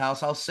the White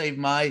House. I'll save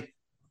my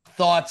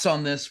thoughts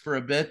on this for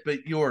a bit,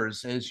 but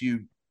yours as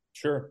you.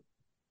 Sure.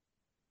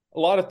 A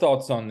lot of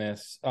thoughts on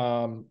this.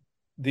 The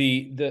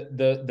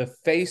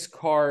face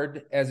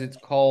card, as it's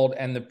called,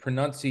 and the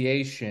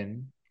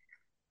pronunciation,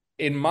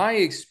 in my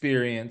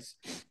experience,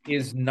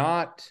 is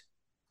not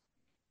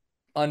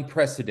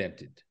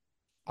unprecedented.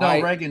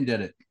 No, Reagan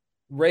did it.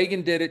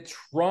 Reagan did it.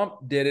 Trump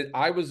did it.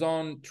 I was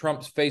on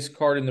Trump's face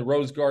card in the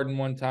Rose Garden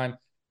one time.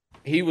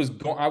 I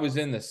was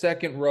in the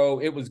second row.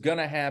 It was going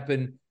to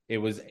happen.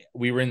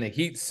 We were in the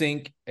heat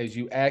sink, as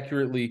you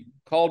accurately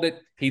called it.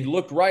 He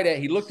looked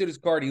at his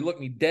card. He looked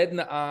me dead in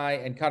the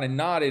eye and kind of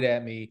nodded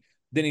at me.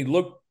 Then he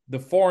looked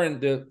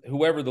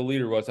whoever the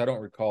leader was, I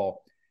don't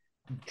recall.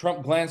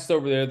 Trump glanced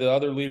over there. The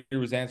other leader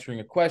was answering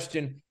a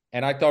question,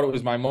 and I thought it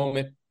was my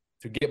moment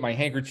to get my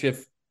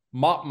handkerchief,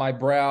 mop my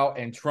brow,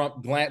 and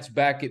Trump glanced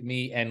back at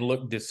me and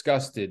looked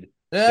disgusted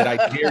that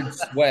I dared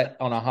sweat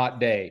on a hot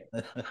day.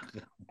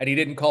 And he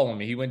didn't call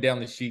me. He went down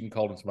the sheet and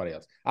called him somebody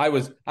else.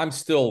 I'm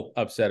still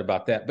upset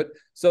about that. But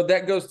so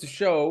that goes to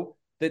show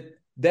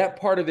that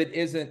part of it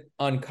isn't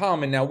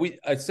uncommon. Now,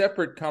 a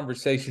separate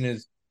conversation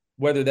is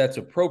whether that's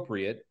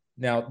appropriate.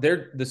 Now,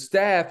 the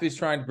staff is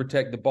trying to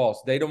protect the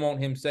boss. They don't want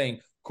him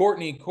saying,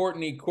 Courtney,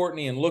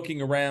 and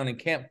looking around and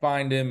can't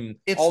find him.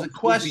 It's the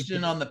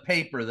question on the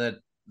paper that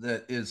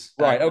is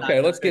right.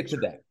 Okay, let's get to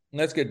that.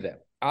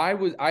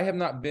 I have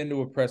not been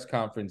to a press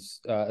conference,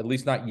 at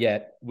least not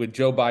yet, with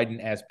Joe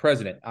Biden as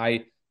president.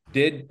 I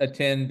did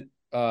attend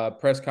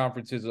press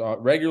conferences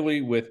regularly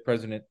with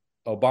President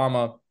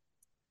Obama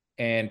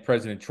and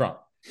President Trump.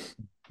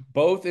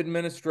 Both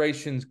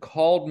administrations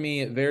called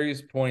me at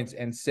various points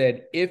and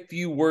said, if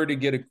you were to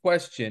get a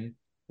question,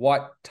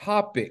 what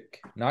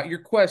topic, not your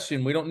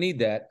question, we don't need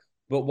that,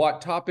 but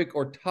what topic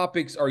or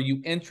topics are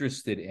you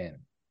interested in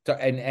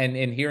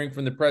and hearing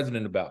from the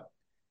president about?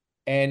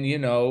 And,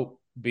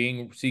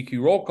 being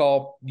CQ roll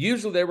call,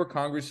 usually they were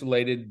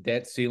Congress-related,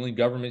 debt ceiling,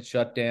 government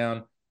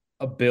shutdown,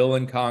 a bill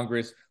in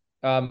Congress.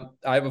 I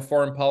have a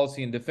foreign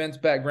policy and defense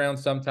background.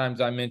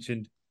 Sometimes I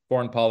mentioned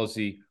foreign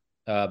policy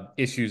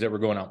issues that were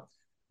going on.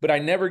 But I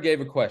never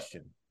gave a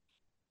question.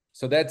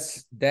 So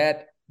that's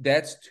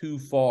too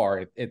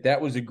far. If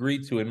that was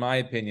agreed to, in my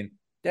opinion,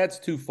 that's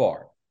too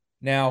far.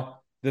 Now,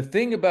 the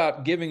thing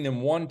about giving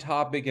them one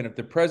topic, and if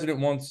the president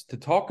wants to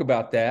talk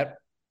about that,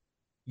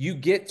 you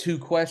get two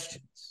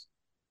questions.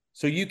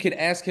 So you can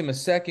ask him a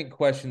second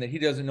question that he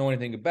doesn't know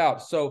anything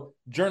about. So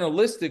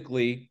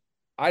journalistically,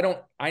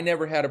 I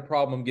never had a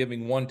problem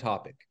giving one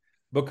topic,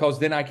 because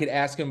then I could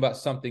ask him about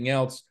something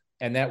else,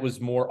 and that was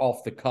more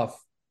off the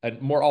cuff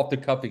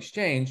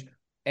exchange.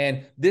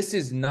 And this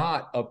is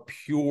not a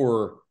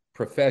pure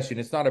profession.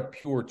 It's not a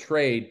pure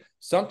trade.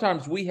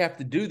 Sometimes we have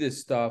to do this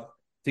stuff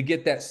to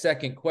get that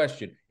second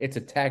question. It's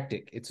a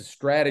tactic. It's a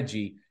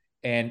strategy.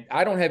 And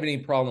I don't have any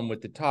problem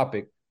with the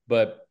topic,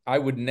 but I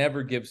would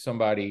never give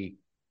somebody.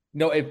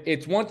 No, if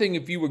it's one thing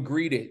if you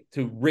agree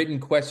to written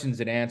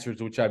questions and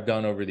answers, which I've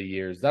done over the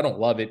years. I don't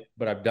love it,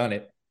 but I've done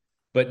it.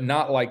 But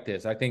not like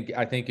this. I think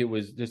it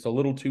was just a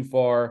little too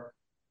far.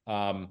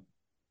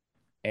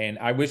 And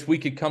I wish we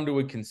could come to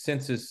a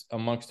consensus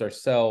amongst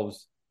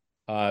ourselves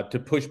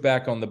to push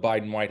back on the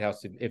Biden White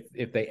House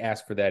if they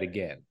ask for that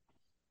again.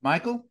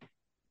 Michael?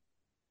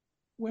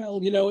 Well,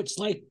 it's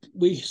like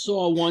we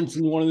saw once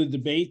in one of the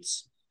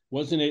debates,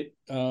 wasn't it,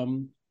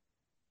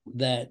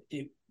 that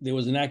there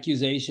was an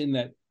accusation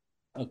that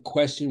a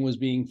question was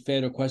being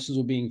fed, or questions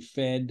were being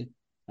fed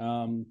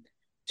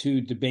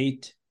to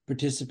debate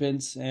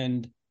participants,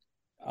 and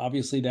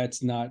obviously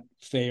that's not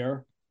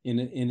fair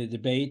in a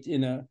debate.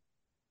 And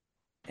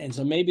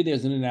so maybe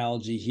there's an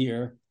analogy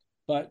here,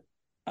 but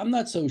I'm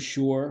not so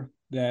sure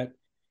that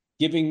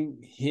giving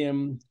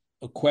him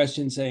a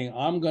question saying,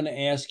 I'm going to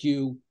ask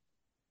you,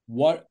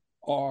 what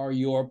are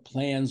your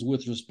plans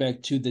with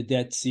respect to the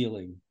debt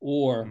ceiling?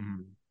 Or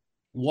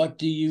what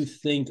do you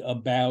think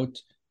about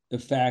the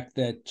fact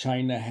that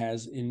China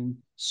has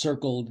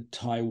encircled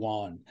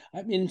Taiwan?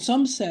 I mean, in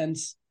some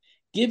sense,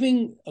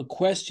 giving a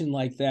question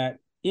like that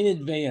in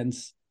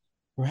advance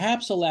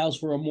perhaps allows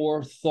for a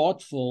more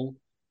thoughtful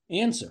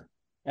answer,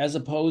 as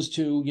opposed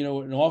to,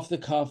 an off the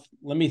cuff,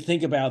 let me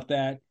think about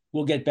that,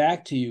 we'll get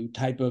back to you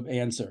type of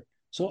answer.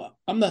 So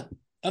I'm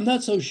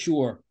not so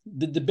sure.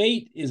 The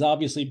debate is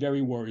obviously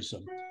very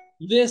worrisome.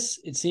 This,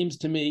 it seems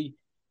to me,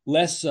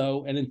 less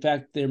so. And in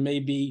fact, there may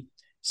be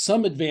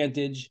some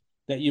advantage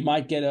that you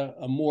might get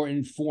a more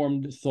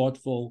informed,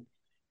 thoughtful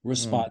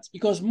response.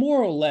 Because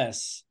more or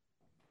less,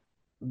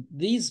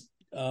 these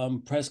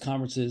press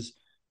conferences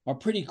are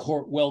pretty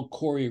well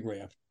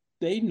choreographed.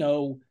 They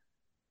know,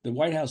 the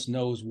White House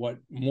knows what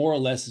more or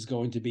less is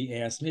going to be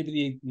asked.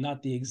 Maybe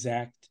not the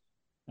exact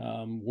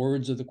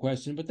words of the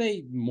question, but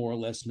they more or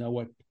less know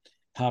what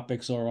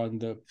topics are on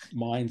the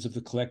minds of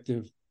the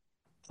collective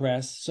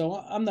press.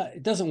 So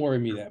it doesn't worry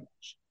me that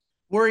much.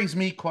 Worries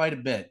me quite a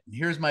bit.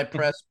 Here's my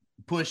press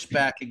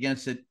pushback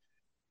against it.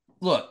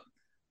 Look,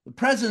 the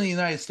president of the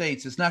United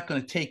States is not going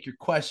to take your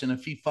question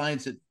if he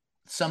finds it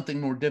something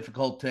more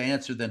difficult to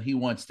answer than he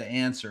wants to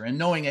answer. And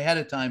knowing ahead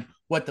of time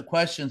what the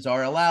questions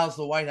are allows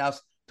the White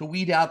House to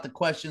weed out the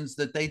questions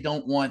that they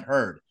don't want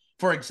heard.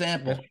 For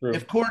example,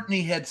 if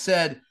Courtney had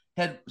said,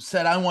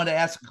 I want to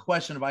ask a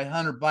question about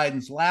Hunter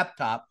Biden's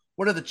laptop,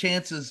 what are the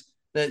chances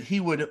that he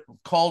would have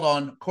called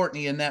on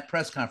Courtney in that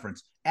press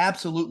conference?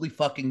 Absolutely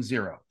fucking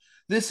zero.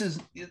 This is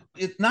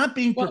it's not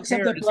being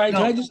prepared. Wait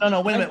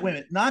a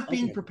minute. Not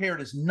being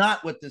prepared is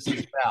not what this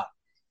is about.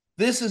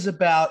 This is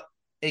about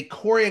a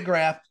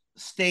choreographed,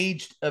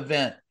 staged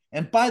event.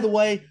 And by the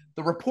way,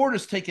 the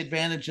reporters take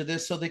advantage of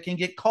this so they can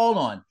get called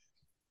on.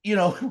 You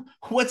know,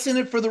 what's in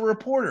it for the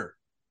reporter?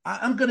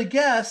 I'm going to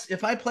guess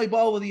if I play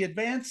ball with the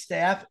advanced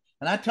staff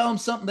and I tell them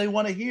something they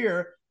want to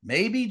hear,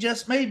 maybe,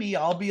 just maybe,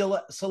 I'll be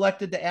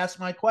selected to ask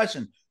my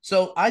question.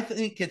 So I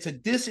think it's a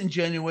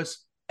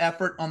disingenuous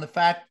effort on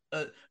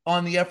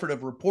the effort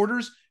of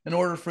reporters in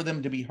order for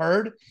them to be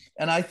heard.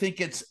 And I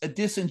think it's a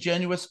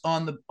disingenuous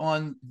on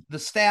the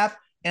staff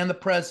and the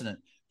president.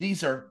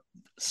 These are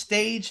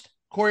staged,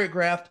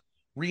 choreographed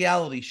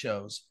reality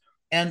shows.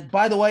 And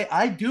by the way,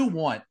 I do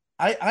want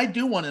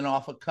an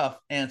off the cuff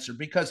answer,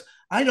 because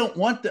I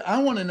want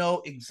to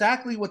know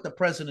exactly what the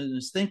president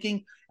is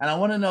thinking, and I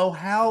want to know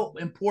how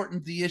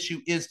important the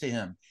issue is to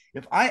him.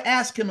 If I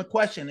ask him a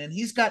question and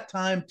he's got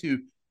time to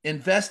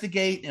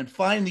investigate and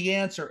find the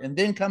answer and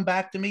then come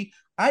back to me,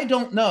 I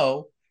don't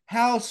know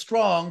how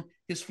strong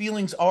his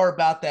feelings are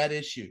about that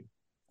issue.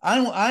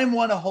 I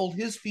want to hold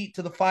his feet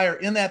to the fire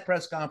in that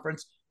press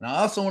conference, and I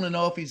also want to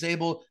know if he's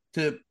able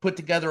to put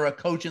together a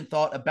cogent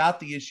thought about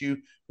the issue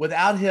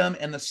without him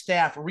and the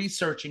staff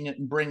researching it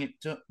and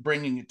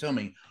bringing it to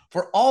me.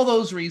 For all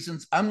those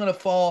reasons, I'm going to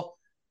fall.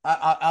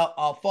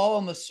 I'll fall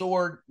on the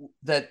sword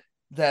that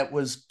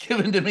was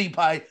given to me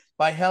by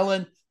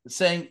Helen,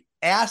 saying,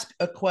 ask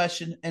a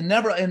question and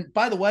never. And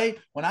by the way,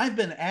 when I've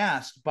been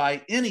asked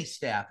by any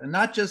staff, and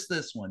not just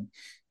this one,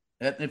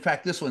 in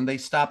fact, this one, they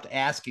stopped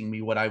asking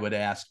me what I would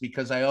ask,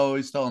 because I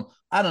always tell them,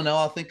 I don't know,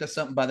 I'll think of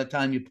something by the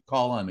time you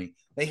call on me.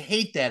 They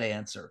hate that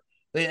answer.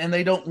 And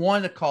they don't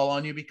want to call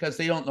on you because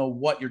they don't know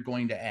what you're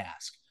going to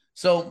ask.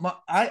 So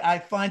I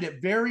find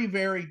it very,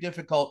 very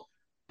difficult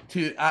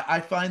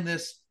I find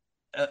this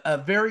a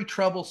very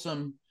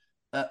troublesome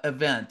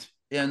event.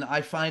 And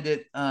I find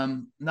it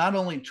not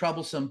only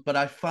troublesome, but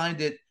I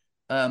find it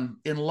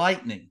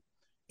enlightening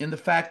in the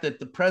fact that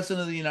the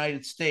president of the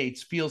United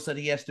States feels that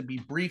he has to be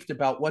briefed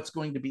about what's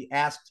going to be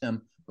asked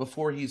him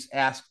before he's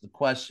asked the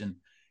question.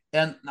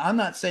 And I'm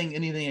not saying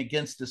anything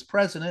against this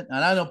president,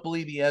 and I don't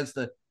believe he has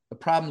the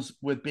problems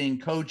with being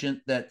cogent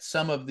that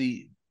some of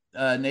the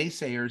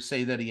naysayers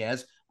say that he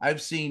has.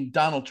 I've seen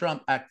Donald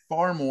Trump act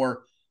far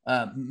more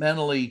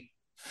mentally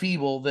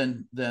feeble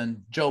than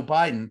Joe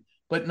Biden.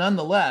 But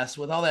nonetheless,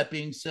 with all that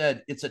being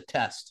said, it's a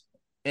test.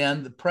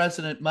 And the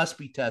president must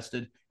be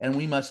tested, and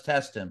we must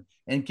test him.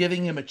 And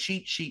giving him a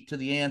cheat sheet to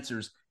the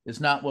answers is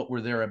not what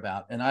we're there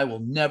about. And I will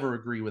never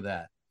agree with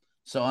that.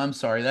 So I'm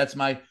sorry. That's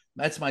my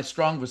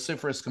strong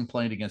vociferous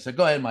complaint against it.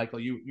 Go ahead, Michael.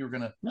 You're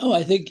gonna. No,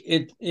 I think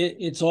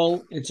it's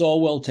all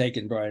well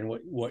taken, Brian.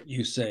 What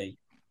you say,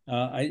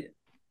 I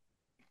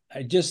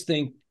just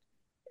think,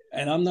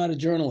 and I'm not a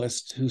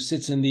journalist who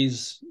sits in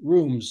these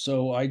rooms,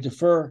 so I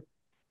defer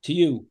to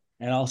you,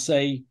 and I'll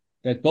say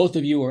that both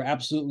of you are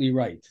absolutely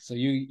right. So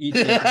you each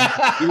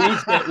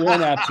get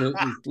one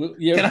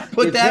absolutely. Can I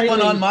put that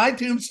one on my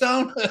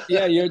tombstone?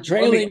 Yeah, you're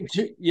trailing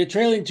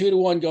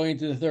 2-1 going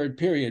into the third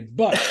period,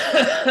 but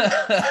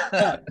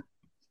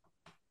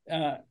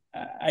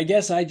I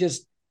guess I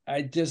just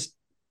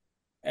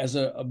as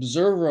an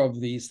observer of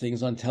these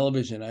things on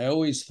television, I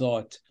always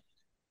thought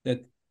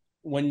that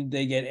when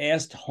they get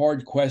asked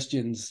hard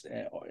questions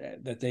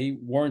that they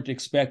weren't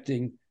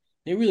expecting,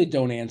 they really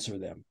don't answer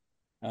them.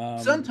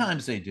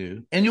 Sometimes they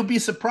do, and you'll be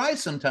surprised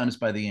sometimes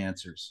by the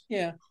answers.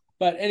 Yeah,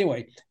 but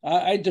anyway,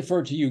 I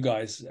defer to you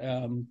guys.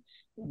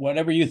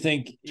 Whatever you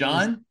think,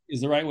 John, is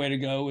the right way to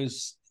go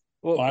is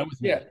fine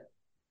with me. Yeah.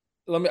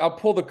 I'll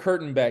pull the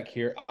curtain back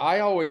here. I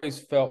always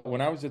felt when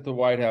I was at the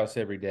White House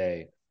every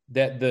day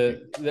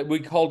that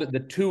we called it the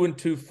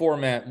 2-and-2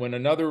 format. When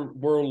another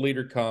world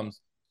leader comes,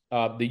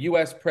 the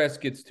U.S. press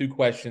gets 2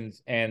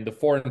 questions and the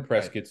foreign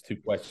press gets 2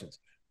 questions.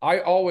 I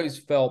always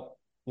felt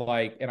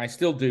like, and I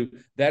still do,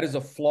 that is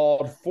a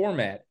flawed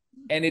format.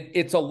 And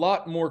it's a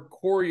lot more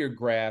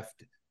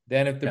choreographed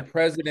than if the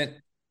president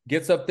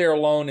gets up there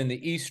alone in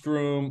the East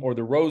Room or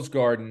the Rose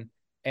Garden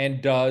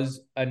and does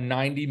a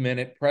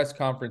 90-minute press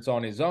conference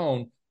on his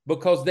own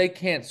because they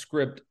can't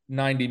script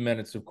 90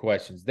 minutes of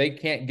questions. They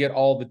can't get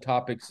all the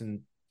topics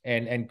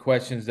and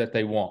questions that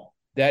they want.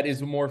 That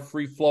is a more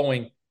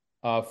free-flowing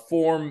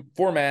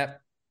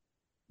format,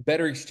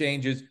 better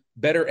exchanges,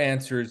 better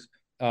answers,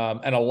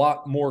 and a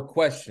lot more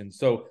questions.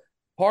 So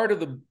part of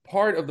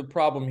the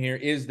problem here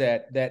is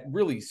that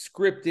really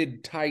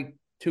scripted, tight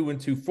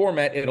 2-and-2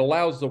 format. It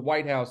allows the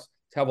White House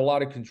to have a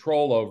lot of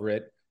control over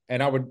it.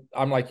 And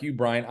I'm like you,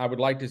 Brian. I would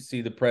like to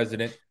see the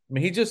president. I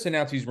mean, he just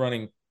announced he's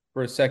running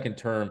for a second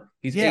term.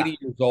 He's 80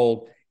 years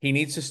old. He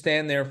needs to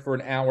stand there for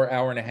an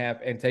hour and a half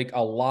and take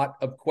a lot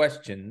of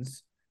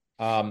questions.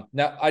 Now,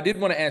 I did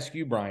want to ask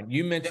you, Brian.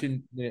 You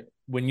mentioned that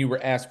when you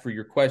were asked for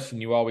your question,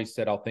 you always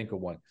said, "I'll think of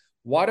one."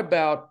 What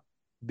about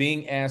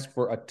being asked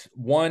for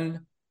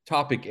one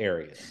topic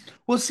area?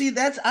 Well, see,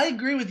 I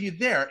agree with you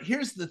there.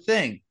 Here's the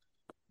thing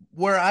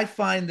where I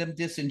find them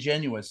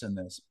disingenuous in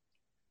this.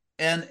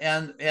 And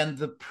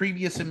the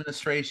previous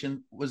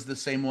administration was the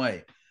same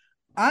way.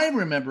 I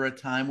remember a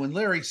time when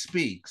Larry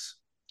Speaks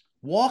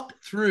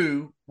walked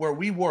through where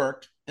we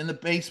worked in the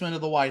basement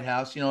of the White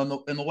House, in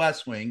the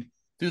West Wing,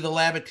 through the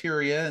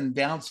lavatoria and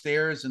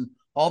downstairs and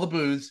all the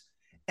booths,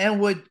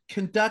 and would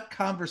conduct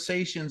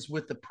conversations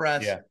with the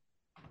press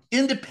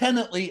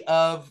independently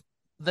of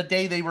the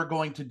day they were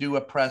going to do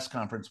a press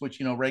conference, which,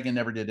 Reagan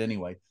never did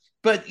anyway.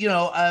 But,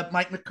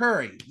 Mike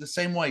McCurry, the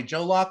same way,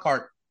 Joe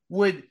Lockhart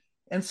would,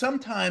 and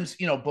sometimes,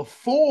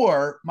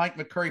 before Mike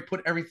McCurry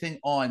put everything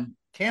on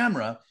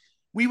camera,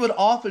 we would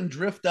often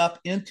drift up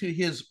into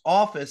his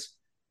office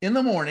in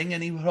the morning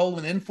and he would hold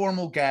an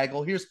informal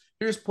gaggle.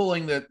 Here's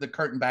pulling the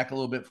curtain back a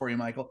little bit for you,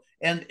 Michael.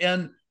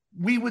 And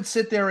we would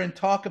sit there and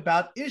talk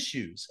about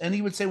issues. And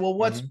he would say, well,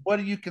 what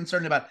are you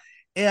concerned about?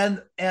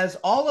 And as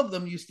all of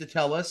them used to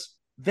tell us,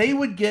 they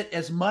would get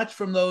as much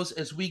from those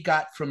as we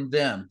got from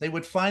them. They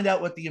would find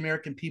out what the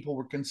American people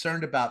were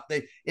concerned about.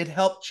 It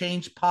helped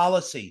change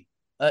policy,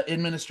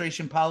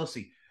 administration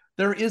policy.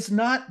 There is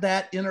not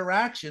that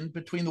interaction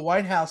between the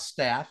White House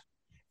staff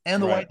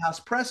and the White House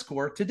press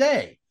corps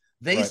today.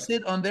 They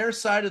sit on their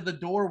side of the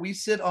door. We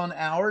sit on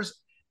ours.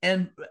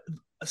 And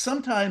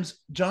sometimes,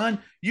 John,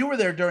 you were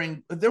there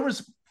there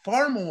was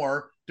far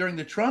more during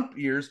the Trump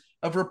years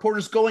of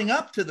reporters going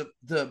up to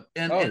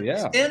and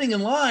standing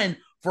in line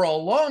for a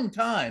long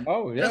time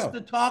just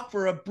to talk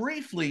for a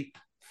briefly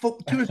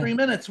 2 or 3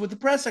 minutes with the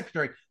press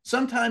secretary.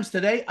 Sometimes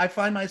today I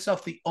find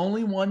myself the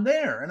only one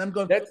there and I'm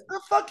going, where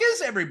the fuck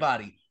is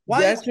everybody?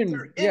 Why isn't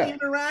there any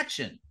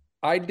interaction?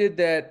 I did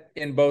that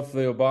in both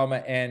the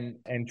Obama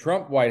and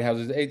Trump White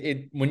Houses.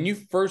 When you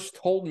first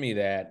told me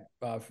that,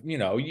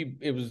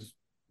 it was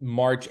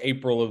March,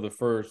 April of the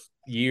first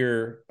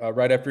year,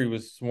 right after he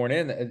was sworn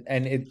in,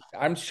 and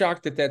I'm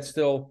shocked that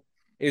still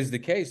is the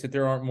case, that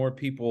there aren't more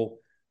people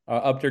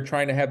up there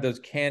trying to have those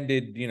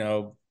candid,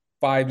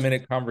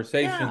 5-minute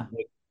conversations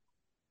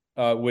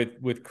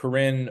with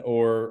Corinne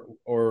or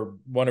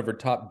one of her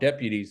top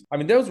deputies. I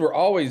mean, those were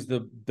always the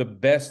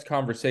best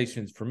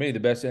conversations for me, the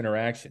best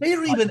interactions. They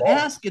don't even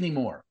ask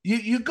anymore.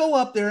 You go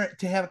up there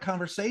to have a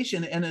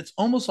conversation, and it's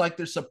almost like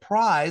they're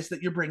surprised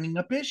that you're bringing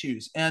up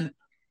issues. And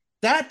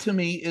that to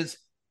me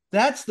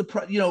that's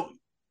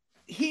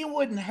he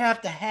wouldn't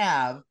have to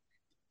have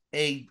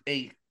a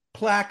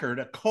placard,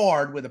 a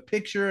card with a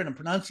picture and a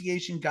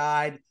pronunciation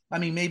guide. I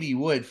mean, maybe he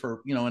would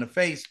for, in a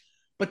face,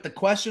 but the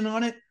question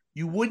on it,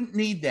 you wouldn't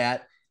need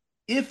that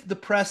if the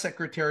press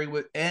secretary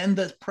and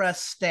the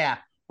press staff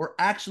were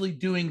actually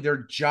doing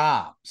their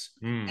jobs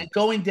and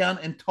going down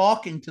and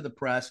talking to the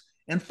press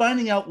and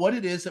finding out what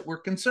it is that we're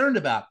concerned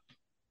about.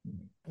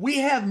 We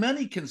have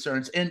many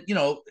concerns, and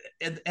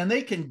and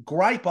they can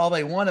gripe all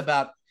they want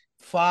about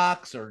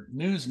Fox or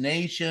News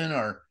Nation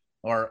or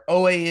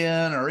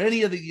OAN or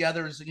any of the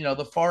others,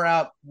 the far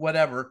out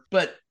whatever.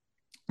 But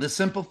the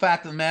simple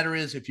fact of the matter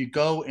is, if you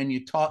go and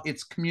you talk,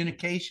 it's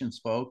communications,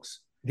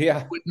 folks.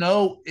 Yeah.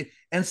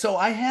 And so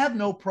I have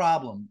no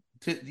problem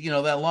to,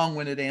 that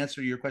long-winded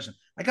answer to your question.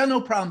 I got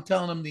no problem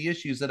telling them the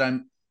issues that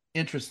I'm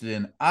interested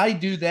in. I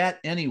do that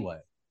anyway.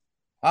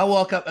 I'll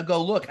walk up and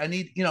go, look, I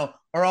need,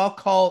 or I'll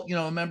call,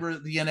 a member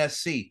of the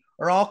NSC,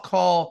 or I'll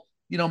call,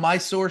 my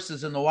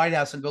sources in the White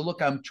House and go,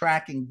 look, I'm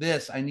tracking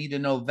this. I need to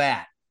know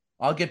that.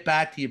 I'll get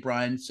back to you,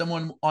 Brian.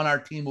 Someone on our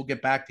team will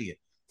get back to you.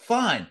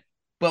 Fine.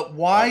 But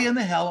why in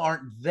the hell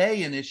aren't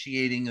they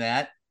initiating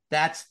that?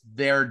 That's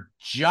their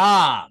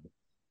job.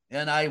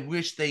 And I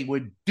wish they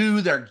would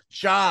do their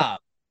job.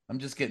 I'm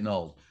just getting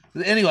old.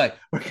 Anyway,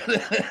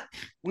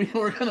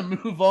 we're gonna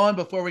move on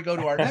before we go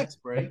to our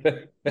next break.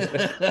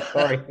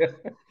 Sorry.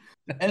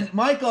 And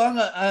Michael,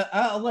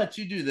 I'll let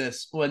you do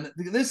this one.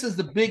 This is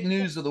the big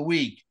news of the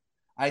week,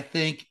 I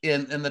think,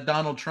 in the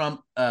Donald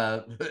Trump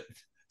end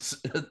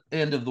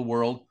of the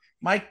world.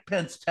 Mike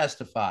Pence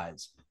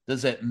testifies.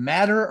 Does it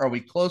matter? Are we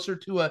closer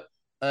to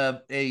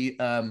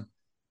a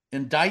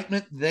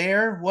indictment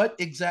there? What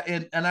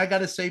exactly? And I got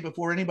to say,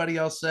 before anybody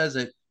else says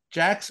it,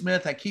 Jack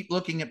Smith, I keep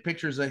looking at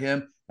pictures of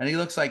him, and he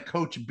looks like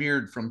Coach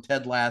Beard from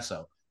Ted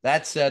Lasso.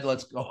 That said,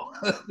 let's go.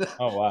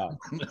 Oh, wow.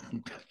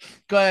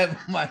 Go ahead,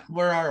 Mike.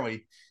 Where are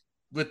we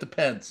with the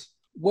Pence?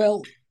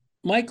 Well,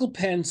 Michael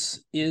Pence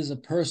is a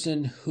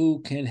person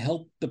who can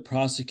help the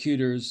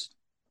prosecutors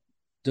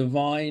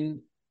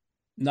divine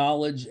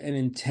knowledge and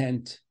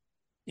intent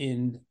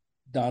in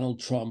Donald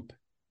Trump,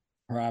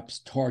 perhaps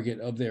target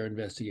of their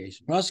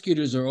investigation.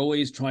 Prosecutors are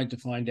always trying to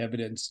find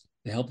evidence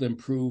to help them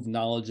prove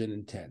knowledge and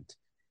intent.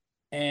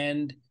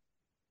 And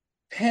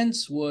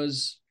Pence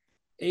is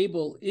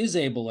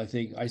able, I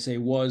think I say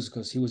was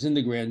because he was in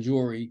the grand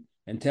jury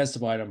and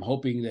testified. I'm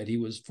hoping that he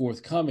was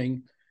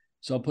forthcoming.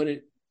 So I'll put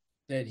it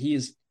that he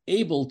is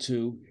able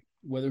to,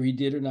 whether he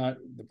did or not,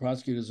 the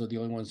prosecutors are the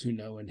only ones who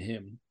know, and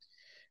him.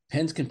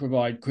 Pence can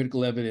provide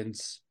critical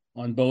evidence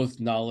on both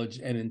knowledge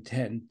and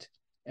intent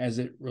as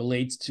it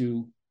relates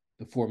to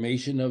the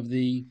formation of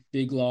the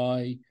big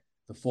lie,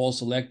 the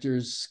false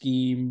electors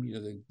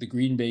scheme, the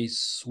Green Bay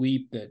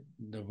sweep that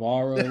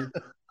Navarro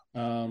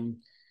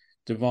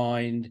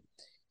divined.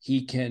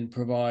 He can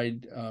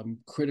provide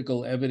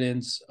critical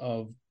evidence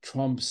of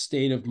Trump's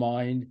state of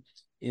mind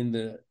in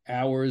the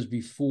hours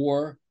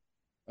before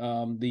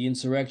the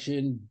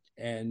insurrection,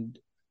 and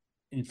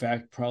in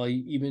fact, probably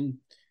even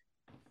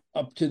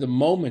up to the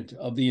moment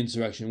of the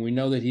insurrection. We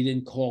know that he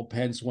didn't call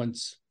Pence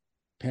once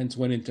Pence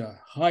went into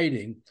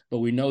hiding, but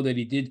we know that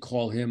he did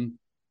call him,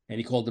 and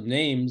he called him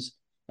names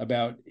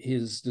about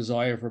his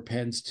desire for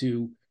Pence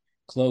to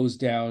close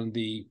down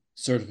the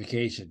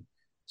certification.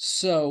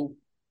 So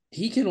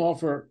he can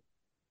offer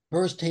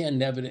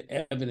firsthand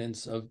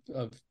evidence of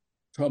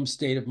Trump's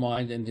state of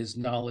mind and his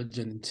knowledge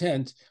and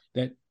intent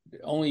that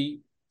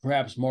only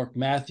perhaps Mark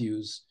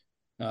Matthews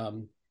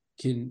can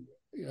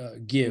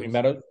give.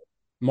 Meadows?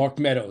 Mark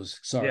Meadows,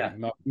 sorry. Yeah.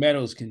 Mark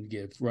Meadows can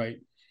give, right?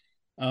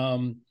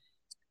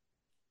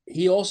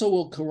 He also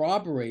will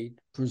corroborate,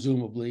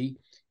 presumably,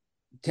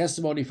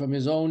 testimony from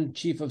his own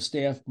chief of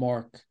staff,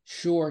 Mark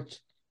Short,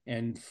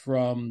 and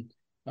from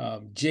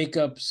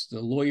Jacobs, the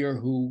lawyer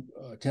who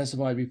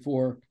testified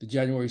before the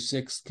January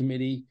 6th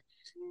committee.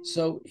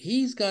 So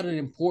he's got an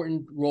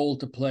important role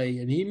to play,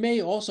 and he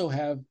may also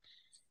have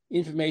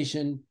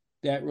information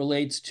that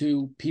relates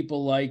to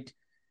people like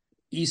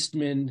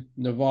Eastman,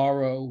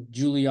 Navarro,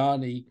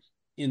 Giuliani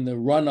in the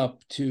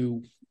run-up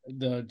to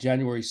the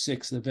January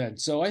 6th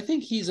event. So I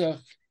think he's an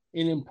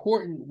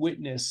important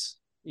witness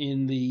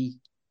in the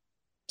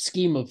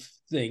scheme of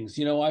things.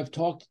 I've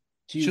talked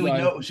to you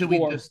guys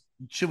before.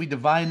 Should we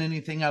divine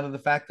anything out of the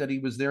fact that he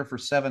was there for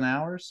 7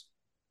 hours?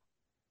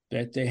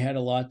 That they had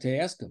a lot to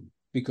ask him,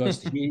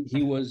 because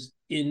he was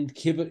in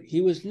Kiva.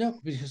 He was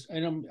because I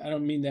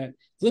don't mean that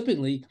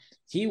flippantly.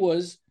 He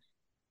was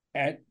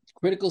at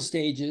critical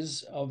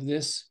stages of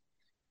this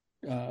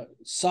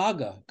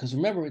saga, because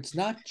remember, it's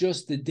not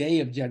just the day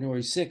of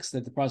January 6th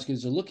that the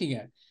prosecutors are looking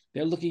at.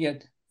 They're looking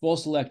at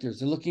false electors.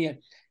 They're looking at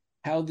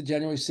how the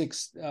January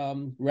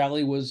 6th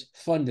rally was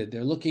funded.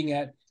 They're looking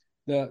at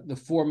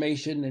the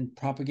formation and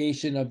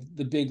propagation of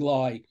the big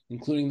lie,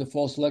 including the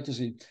false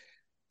electors.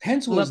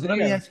 Pence was Let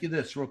me ask you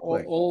this real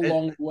quick. All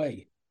along the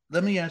way.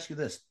 Let me ask you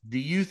this. Do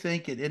you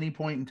think at any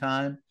point in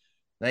time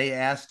they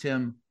asked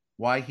him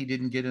why he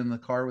didn't get in the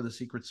car with the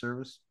Secret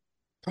Service?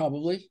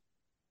 Probably.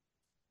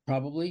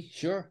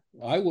 Sure.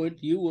 I would.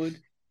 You would.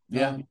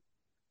 Yeah.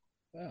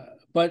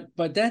 But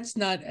that's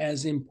not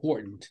as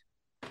important.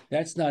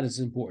 That's not as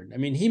important. I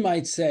mean, he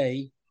might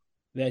say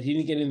that he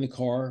didn't get in the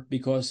car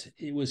because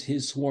it was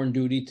his sworn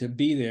duty to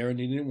be there, and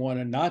he didn't want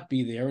to not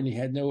be there, and he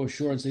had no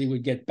assurance that he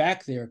would get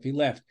back there if he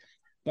left.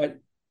 But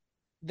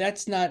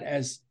that's not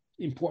as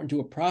important to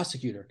a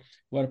prosecutor.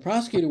 What a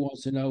prosecutor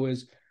wants to know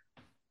is,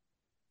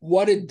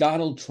 what did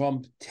Donald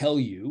Trump tell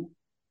you?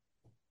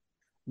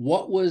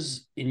 What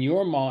was, in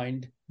your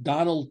mind,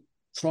 Donald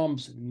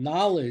Trump's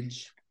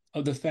knowledge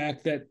of the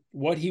fact that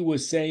what he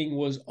was saying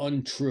was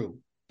untrue?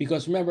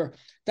 Because remember,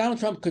 Donald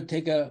Trump could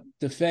take a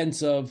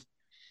defense of,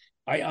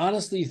 I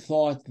honestly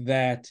thought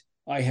that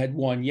I had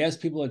won. Yes,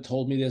 people had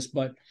told me this,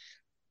 but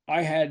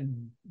I had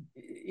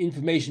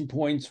information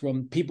points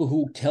from people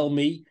who tell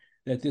me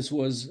that this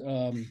was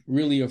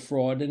really a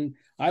fraud, and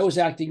I was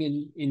acting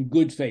in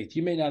good faith.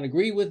 You may not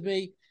agree with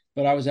me,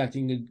 but I was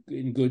acting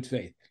in good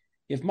faith.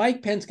 If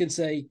Mike Pence can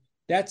say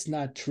that's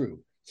not true,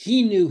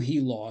 he knew he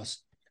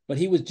lost, but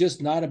he was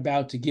just not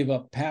about to give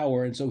up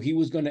power, and so he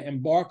was going to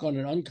embark on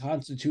an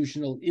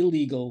unconstitutional,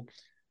 illegal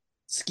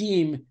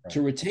scheme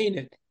to retain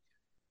it.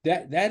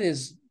 That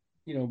is,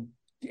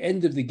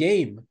 end of the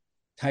game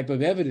type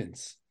of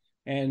evidence.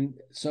 And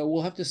so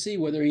we'll have to see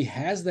whether he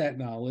has that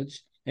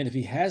knowledge, and if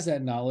he has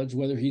that knowledge,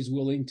 whether he's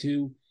willing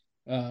to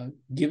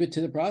give it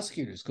to the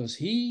prosecutors, because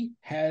he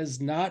has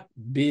not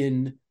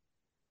been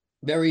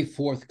very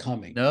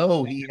forthcoming.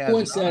 No, he has not.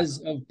 Everyone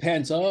says of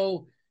Pence,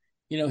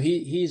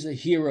 he's a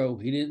hero.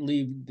 He didn't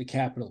leave the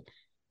Capitol.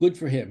 Good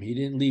for him. He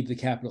didn't leave the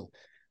Capitol.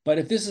 But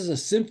if this is a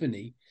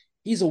symphony,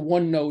 he's a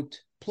one-note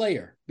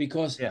player,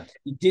 because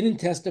he didn't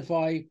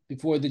testify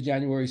before the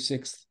January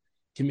 6th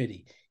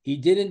committee. He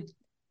didn't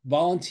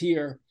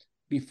volunteer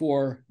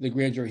before the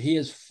grand jury. He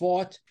has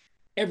fought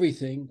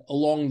everything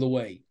along the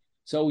way.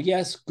 So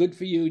yes, good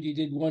for you. You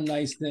did one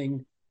nice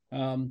thing.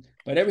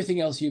 But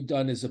everything else you've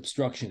done is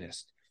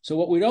obstructionist. So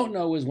what we don't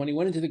know is when he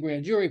went into the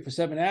grand jury for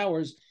 7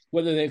 hours,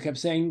 whether they kept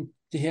saying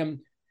to him,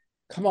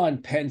 come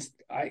on, Pence,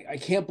 I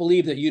can't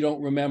believe that you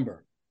don't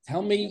remember.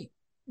 Tell me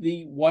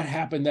what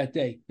happened that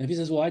day. And if he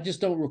says, well, I just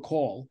don't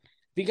recall.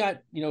 If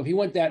he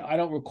went that I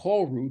don't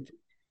recall route,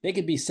 they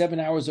could be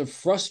 7 hours of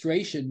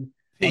frustration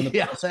on the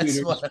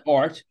prosecutor's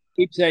part.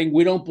 Keep saying,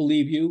 we don't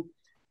believe you.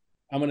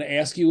 I'm going to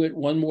ask you it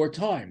one more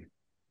time.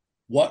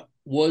 What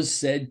was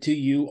said to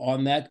you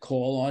on that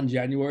call on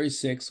January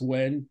 6th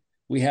when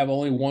we have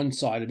only one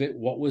side of it?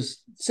 What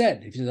was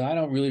said? If he says, I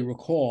don't really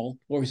recall,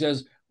 or he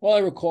says, all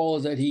I recall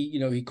is that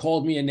he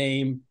called me a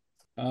name.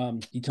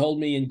 He told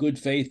me in good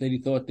faith that he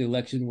thought the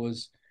election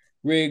was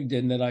rigged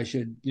and that I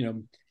should,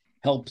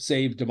 help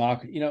save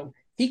democracy.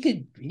 He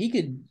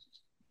could.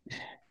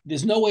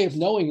 There's no way of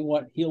knowing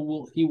what he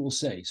will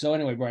say. So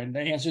anyway, Brian,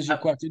 that answers your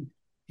question.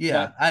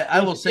 Yeah, I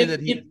will say that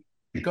he.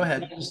 Go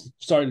ahead.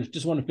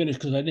 Just want to finish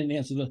because I didn't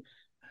answer the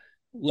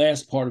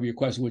last part of your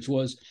question, which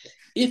was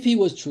if he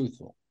was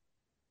truthful,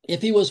 if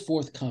he was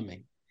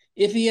forthcoming,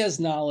 if he has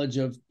knowledge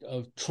of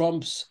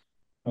Trump's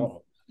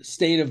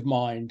state of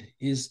mind,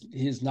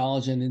 his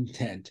knowledge and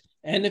intent,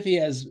 and if he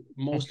has,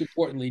 most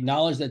importantly,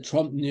 knowledge that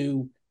Trump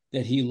knew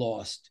that he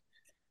lost,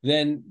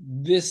 then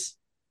this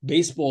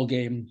baseball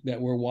game that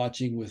we're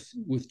watching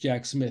with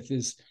Jack Smith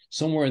is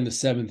somewhere in the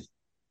 7th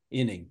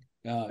inning.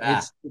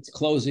 It's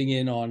closing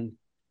in on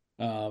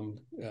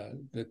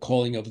the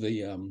calling of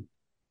the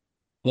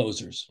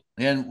closers.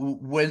 And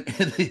when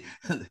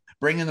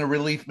bring in the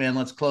relief man,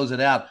 let's close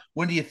it out.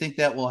 When do you think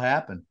that will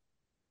happen?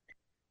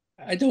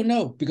 I don't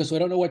know, because I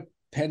don't know what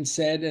Pence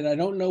said, and I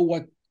don't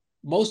know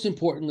most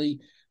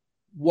importantly,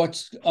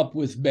 what's up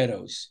with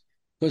Meadows.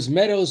 Because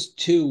Meadows,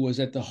 too, was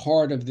at the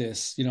heart of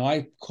this.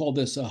 I call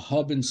this a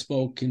hub and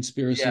spoke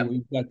conspiracy. Yeah.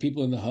 We've got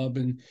people in the hub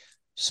and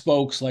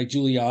spokes like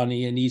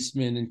Giuliani and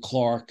Eastman and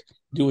Clark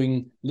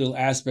doing little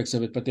aspects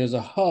of it. But there's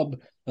a hub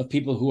of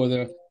people who are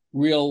the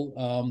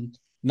real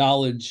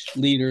knowledge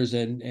leaders,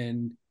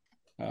 and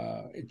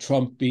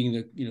Trump being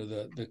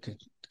the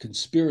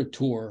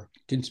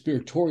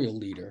conspiratorial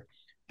leader.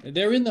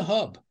 They're in the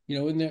hub,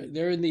 and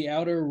they're in the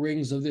outer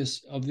rings of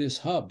this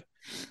hub.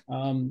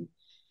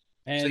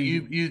 And so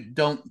you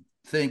don't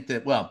think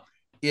that, well,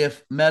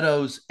 if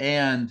Meadows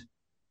and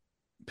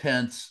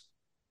Pence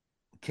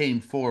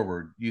came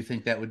forward, you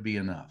think that would be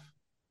enough?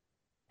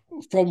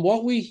 From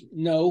what we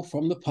know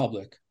from the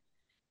public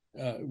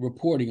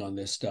reporting on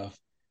this stuff,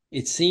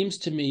 it seems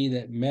to me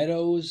that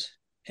Meadows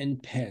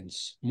and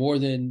Pence, more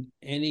than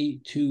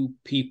any two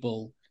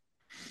people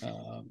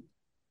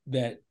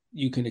that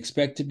you can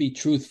expect to be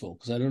truthful,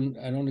 because I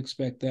don't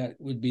expect that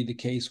would be the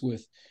case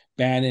with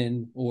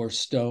Bannon or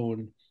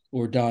Stone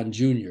or Don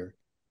Jr.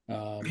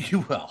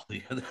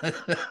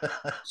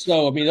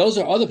 So those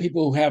are other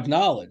people who have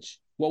knowledge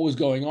what was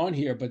going on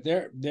here, but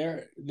they're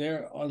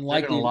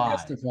unlikely to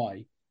testify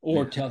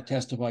or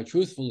testify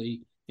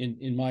truthfully.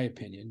 In my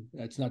opinion,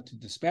 that's not to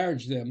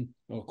disparage them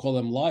or call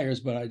them liars,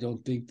 but I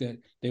don't think that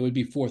they would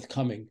be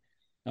forthcoming.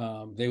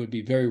 They would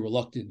be very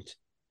reluctant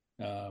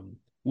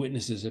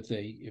witnesses if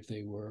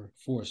they were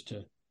forced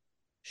to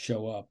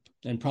show up,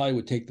 and probably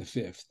would take the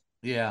fifth.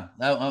 Yeah,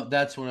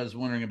 that's what I was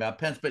wondering about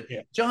Pence. But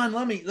yeah. John,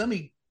 let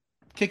me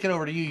kick it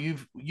over to you.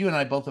 You and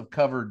I both have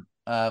covered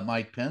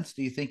Mike Pence.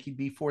 Do you think he'd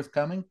be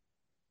forthcoming?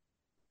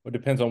 Well, it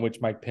depends on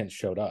which Mike Pence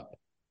showed up.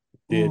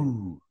 Did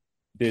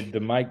the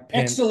Mike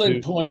Pence?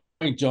 Excellent point,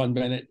 John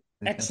Bennett.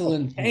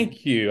 Excellent.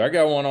 Thank you. I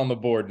got one on the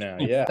board now.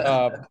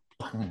 Yeah.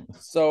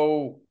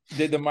 So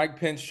did the Mike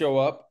Pence show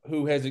up,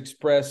 who has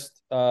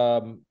expressed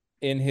in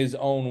his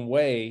own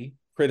way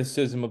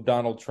criticism of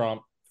Donald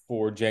Trump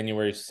for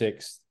January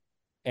 6th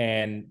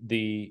and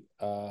the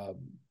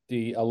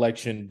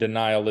election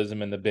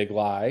denialism and the big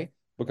lie?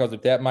 Because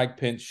if that Mike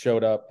Pence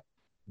showed up,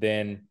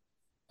 then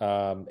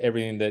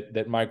everything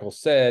that Michael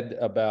said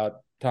about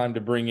time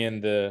to bring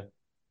in the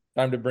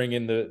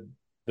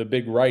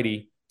big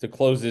righty to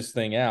close this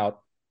thing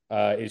out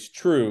is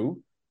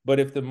true. But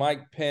if the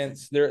Mike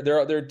Pence, there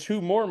are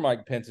two more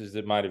Mike Pences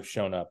that might have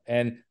shown up,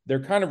 and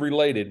they're kind of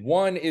related.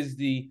 One is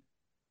the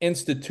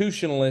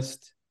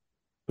institutionalist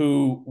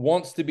who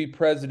wants to be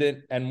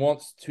president and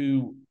wants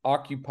to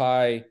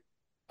occupy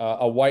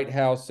a White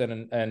House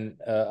and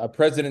a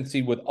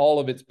presidency with all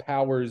of its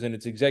powers and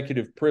its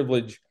executive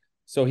privilege.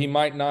 So he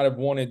might not have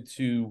wanted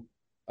to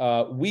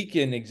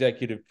weaken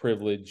executive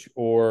privilege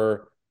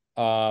or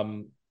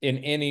in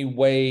any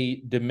way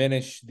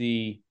diminish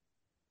the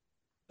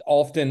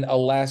often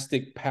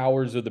elastic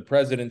powers of the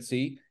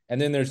presidency.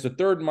 And then there's the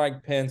third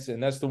Mike Pence,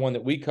 and that's the one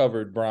that we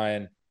covered,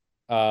 Brian,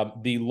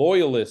 the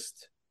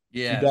loyalist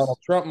to Donald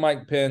Trump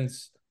Mike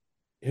Pence,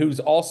 who's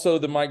also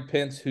the Mike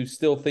Pence who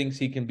still thinks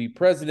he can be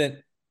president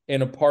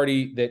in a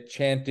party that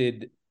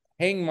chanted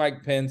hang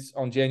Mike Pence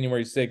on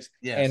January 6th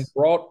and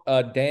brought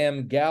a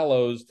damn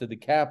gallows to the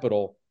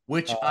Capitol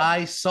which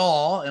I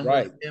saw and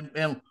right.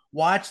 and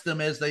watched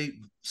them as they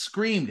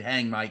screamed,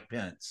 "Hang Mike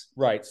Pence."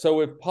 Right. So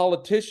if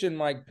politician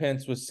Mike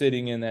Pence was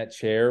sitting in that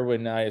chair,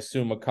 when I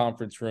assume a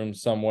conference room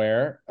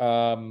somewhere,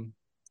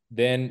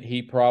 then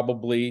he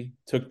probably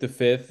took the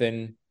fifth,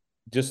 and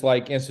just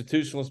like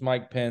institutionalist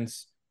Mike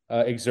Pence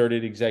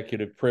exerted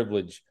executive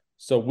privilege.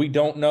 So we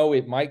don't know.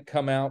 It might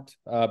come out.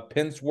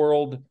 Pence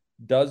world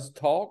does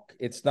talk.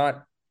 It's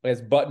not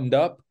as buttoned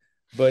up,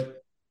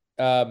 but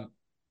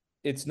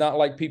it's not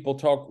like people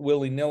talk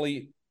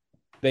willy-nilly.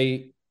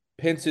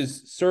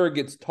 Pence's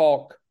surrogates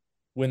talk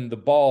when the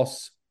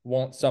boss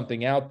wants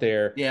something out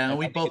there. Yeah, and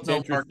we both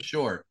know Mark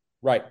Short.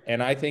 Right.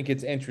 And I think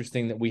it's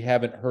interesting that we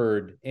haven't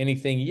heard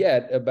anything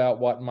yet about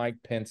what Mike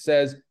Pence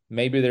says.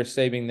 Maybe they're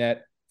saving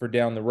that for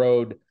down the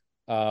road.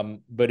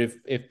 But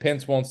if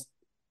Pence wants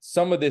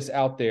some of this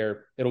out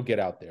there, it'll get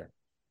out there.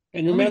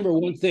 And remember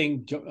one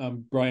thing,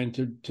 Brian,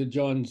 to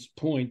John's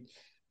point,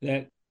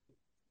 that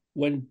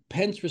when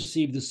Pence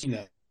received the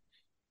subpoena,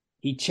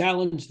 he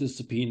challenged the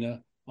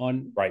subpoena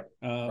on right.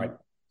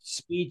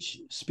 speech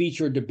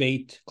or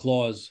debate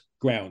clause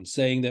grounds,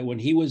 saying that when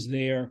he was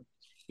there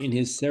in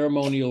his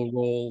ceremonial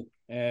role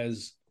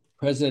as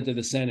president of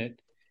the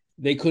Senate,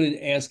 they couldn't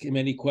ask him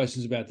any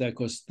questions about that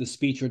because the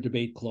speech or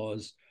debate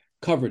clause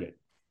covered it.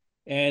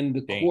 And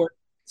the court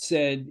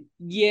said,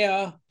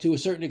 yeah, to a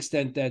certain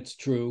extent, that's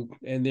true.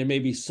 And there may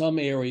be some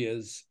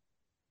areas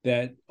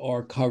that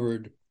are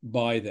covered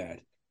by that.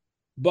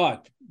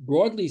 But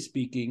broadly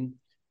speaking,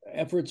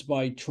 efforts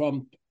by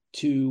Trump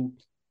to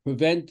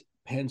prevent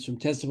Pence from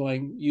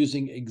testifying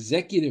using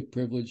executive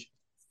privilege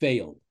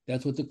failed.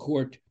 That's what the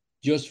court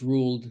just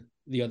ruled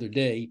the other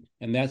day,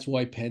 and that's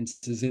why Pence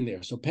is in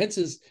there. So Pence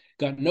has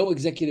got no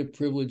executive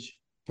privilege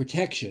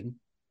protection.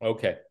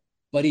 Okay.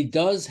 But he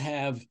does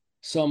have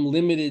some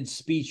limited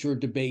speech or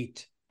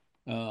debate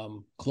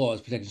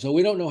clause protection. So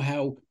we don't know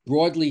how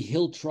broadly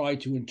he'll try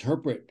to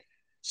interpret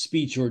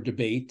speech or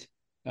debate.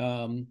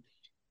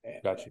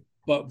 Gotcha.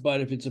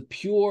 But if it's a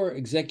pure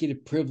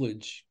executive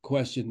privilege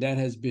question, that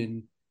has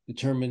been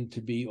determined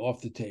to be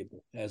off the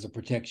table as a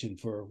protection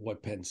for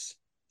what Pence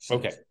says.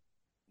 Okay.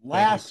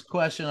 Last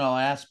question I'll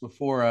ask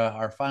before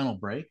our final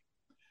break.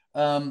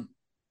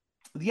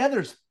 The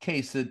other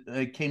case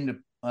that came to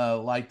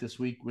light this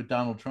week with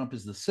Donald Trump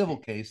is the civil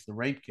case, the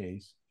rape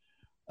case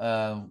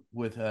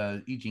with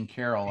E. Jean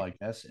Carroll, I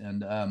guess.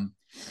 And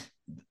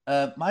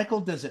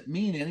Michael, does it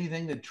mean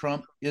anything that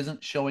Trump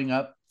isn't showing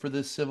up for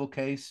this civil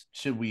case?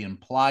 Should we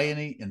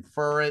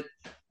infer it?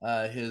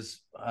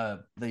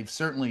 They've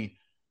certainly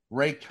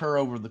raked her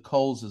over the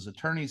coals as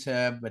attorneys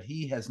have, but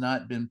he has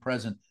not been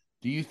present.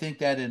 Do you think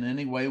that in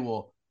any way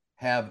will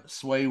have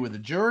sway with the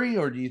jury,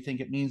 or do you think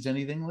it means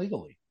anything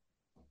legally?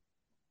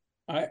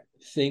 I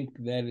think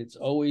that it's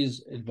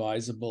always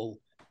advisable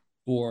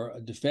for a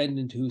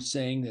defendant who's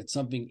saying that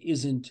something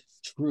isn't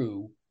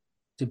true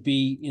to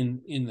be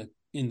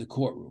in the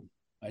courtroom.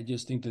 I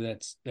just think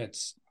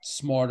that's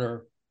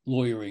smarter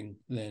lawyering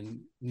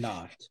than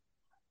not.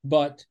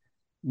 But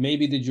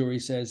maybe the jury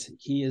says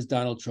he is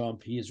Donald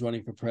Trump, he is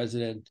running for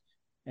president,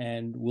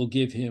 and we'll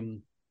give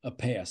him a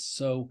pass.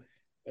 So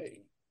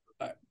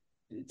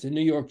it's a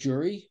New York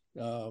jury.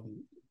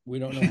 We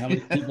don't know how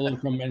many people are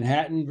from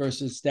Manhattan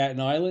versus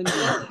Staten Island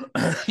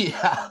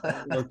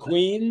or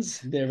Queens.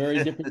 They're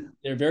very different.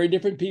 They're very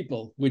different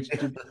people,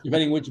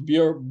 depending which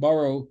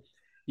borough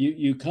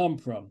you come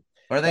from.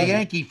 Are they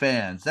Yankee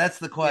fans? That's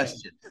the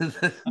question.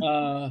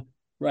 Yeah.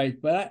 Right,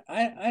 but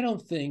I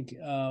don't think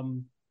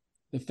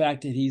the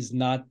fact that he's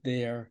not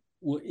there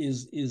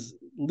is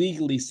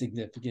legally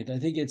significant. I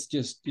think it's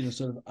just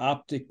sort of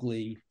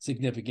optically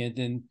significant,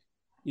 and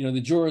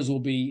the jurors will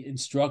be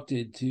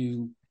instructed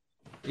to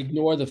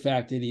ignore the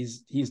fact that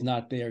he's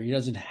not there. He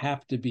doesn't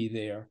have to be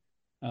there,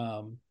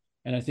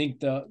 and I think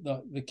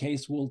the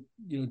case will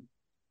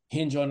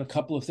hinge on a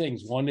couple of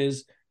things. One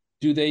is,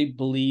 do they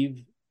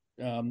believe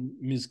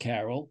Ms.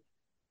 Carroll,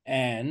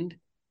 and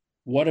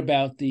what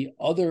about the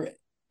other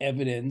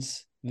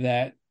evidence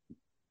that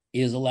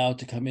is allowed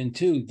to come in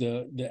too?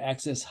 The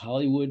Access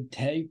Hollywood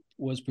tape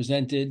was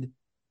presented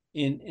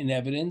in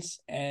evidence,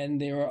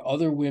 and there are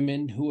other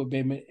women who have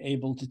been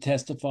able to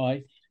testify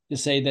to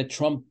say that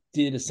Trump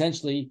did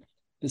essentially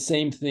the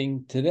same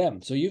thing to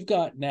them. So you've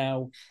got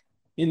now,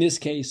 in this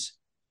case,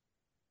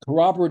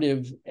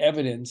 corroborative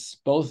evidence,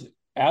 both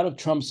out of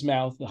Trump's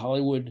mouth, the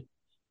Hollywood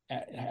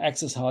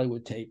Access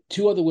Hollywood tape,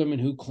 two other women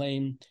who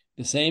claim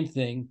the same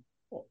thing,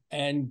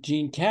 and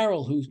Jean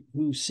Carroll,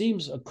 who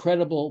seems a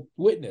credible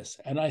witness.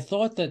 And I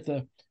thought that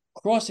the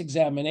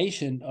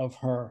cross-examination of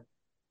her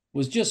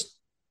was just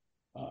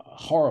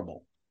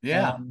horrible.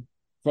 Yeah.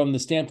 From the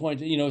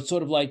standpoint, it's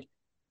sort of like,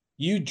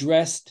 you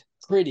dressed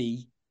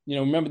pretty.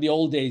 Remember the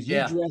old days.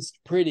 You dressed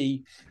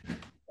pretty.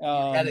 You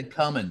had it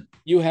coming.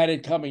 You had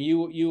it coming.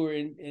 You were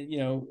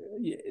in.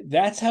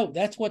 That's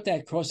what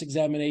that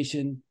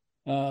cross-examination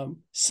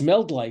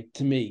smelled like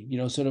to me.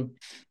 Sort of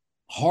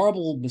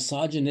horrible,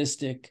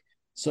 misogynistic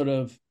sort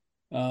of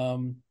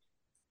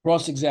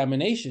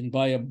cross-examination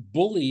by a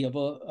bully of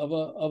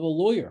a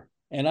lawyer.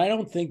 And I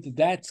don't think that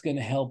that's going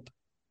to help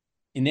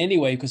in any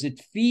way, because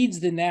it feeds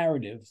the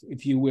narrative,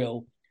 if you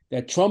will,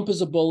 that Trump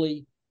is a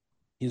bully,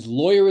 his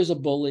lawyer is a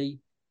bully.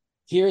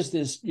 Here's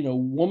this,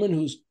 woman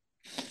who's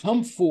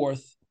come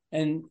forth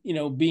and,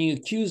 being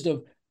accused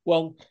of,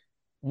 well,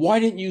 why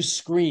didn't you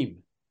scream?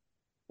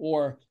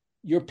 Or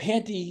your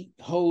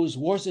pantyhose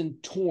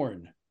wasn't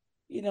torn.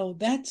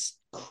 That's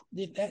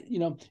that.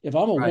 If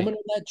I'm a woman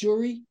on that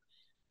jury,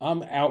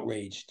 I'm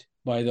outraged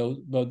by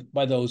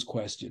those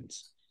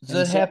questions.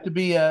 Does it have to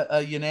be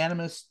a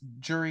unanimous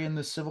jury in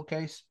this civil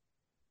case?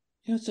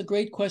 It's a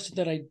great question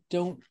that I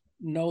don't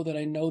know that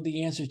I know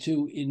the answer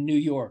to in New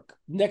York.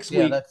 Next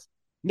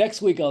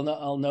week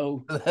I'll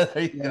know.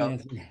 There you go.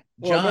 Answer.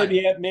 John.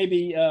 Or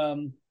maybe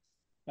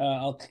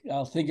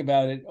I'll think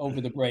about it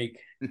over the break.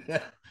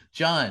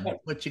 John,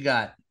 what you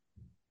got?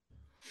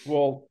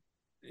 Well,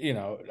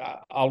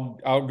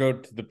 I'll go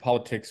to the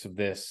politics of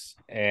this,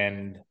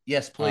 and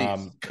yes,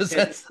 please, because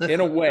that's in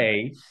a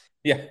way,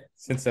 yeah,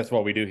 since that's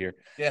what we do here.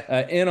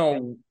 Yeah. In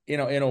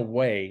a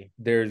way,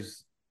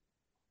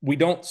 we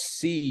don't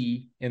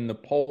see in the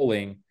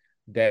polling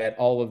that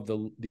all of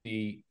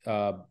the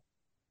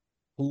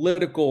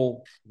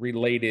political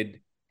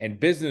related and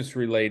business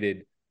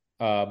related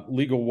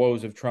legal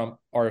woes of Trump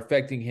are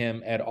affecting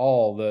him at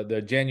all.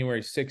 The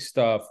January 6th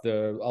stuff,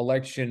 the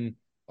election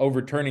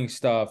overturning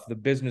stuff, the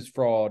business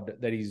fraud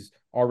that he's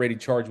already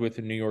charged with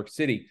in New York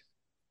City.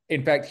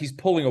 In fact, he's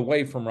pulling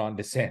away from Ron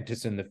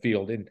DeSantis in the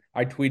field. And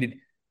I tweeted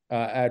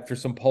after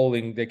some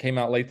polling that came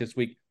out late this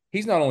week,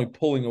 he's not only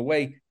pulling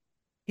away,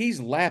 he's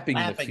lapping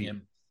the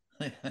field.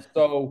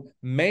 So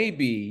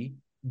maybe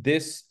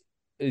this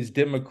is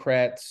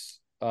Democrats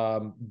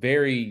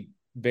very,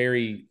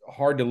 very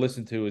hard to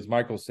listen to, as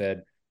Michael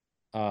said,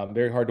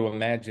 very hard to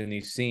imagine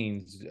these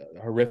scenes,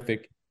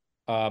 horrific,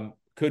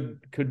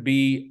 could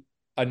be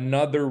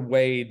another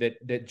way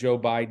that Joe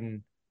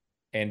Biden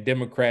and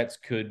Democrats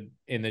could,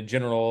 in the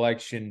general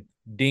election,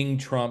 ding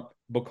Trump.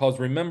 Because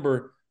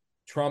remember,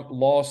 Trump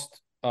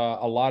lost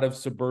a lot of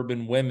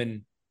suburban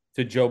women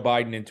to Joe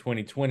Biden in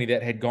 2020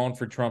 that had gone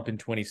for Trump in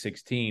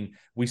 2016.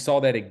 We saw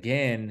that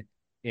again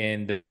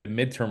in the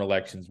midterm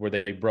elections where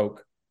they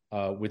broke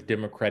with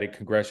Democratic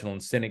congressional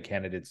and Senate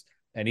candidates,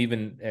 and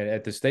even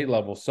at the state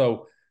level.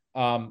 So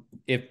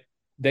if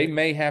they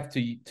may have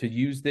to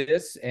use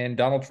this, and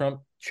Donald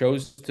Trump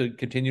chose to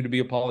continue to be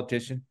a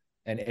politician,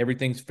 and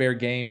everything's fair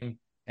game,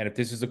 and if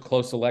this is a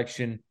close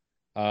election,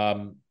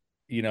 Joe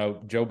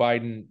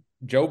Biden,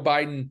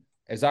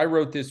 as I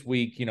wrote this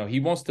week, he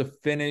wants to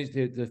finish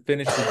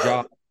the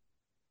job.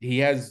 He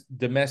has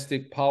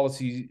domestic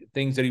policy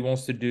things that he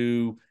wants to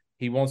do.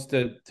 He wants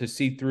to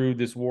see through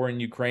this war in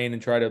Ukraine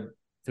and try to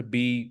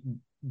be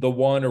the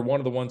one or one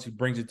of the ones who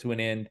brings it to an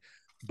end.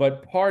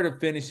 But part of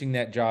finishing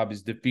that job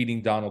is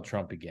defeating Donald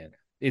Trump again.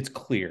 It's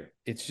clear.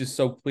 It's just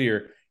so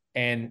clear.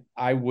 And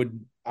I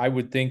would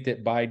think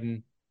that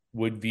Biden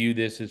would view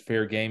this as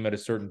fair game at a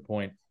certain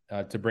point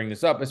to bring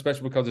this up,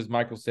 especially because, as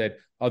Michael said,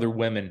 other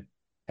women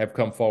have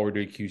come forward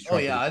to accuse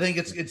Trump. Oh yeah, I think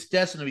it's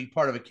destined to be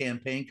part of a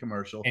campaign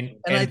commercial. And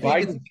I think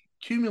Biden, it's the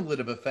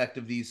cumulative effect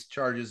of these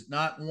charges,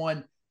 not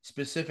one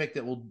specific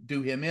that will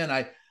do him in.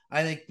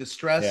 I think the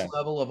stress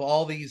level of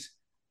all these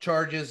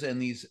charges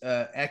and these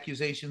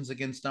accusations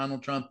against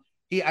Donald Trump,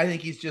 I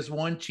think he's just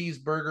one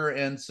cheeseburger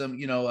and some,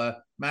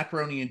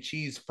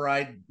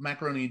 fried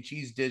macaroni and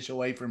cheese dish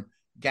away from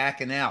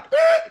gacking out.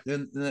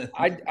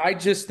 I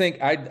just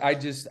think I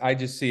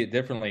just see it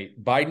differently.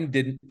 Biden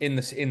didn't in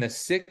the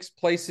 6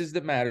 places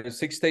that matter, the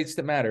 6 states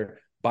that matter.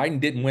 Biden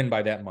didn't win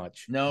by that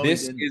much. No,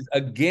 this is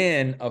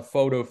again a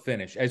photo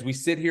finish. As we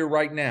sit here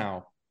right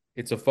now,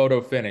 it's a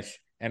photo finish,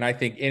 and I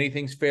think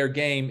anything's fair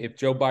game if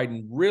Joe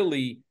Biden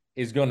really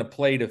is going to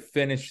play to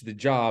finish the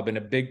job, and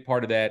a big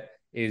part of that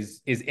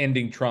is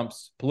ending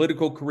Trump's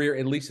political career,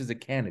 at least as a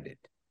candidate.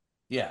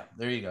 Yeah,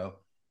 there you go.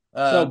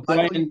 So,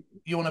 Brian, Michael,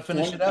 you want to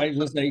finish it up? I was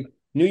going to say,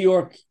 New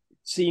York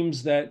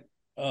seems that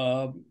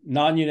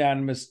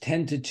non-unanimous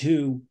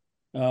 10-2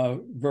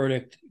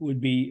 verdict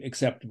would be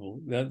acceptable.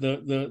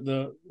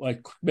 I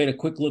made a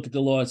quick look at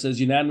the law. It says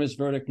unanimous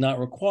verdict not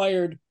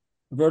required.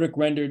 Verdict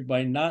rendered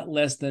by not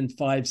less than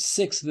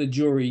 5/6 of the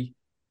jury.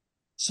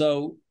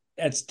 So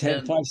that's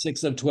 10.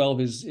 5/6 of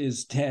 12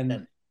 is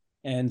 10.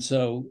 And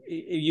so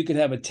you could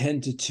have a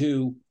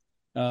 10-2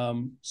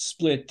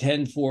 split,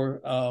 10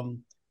 for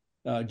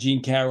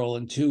Jean Carroll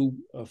and 2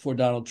 for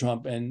Donald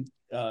Trump, and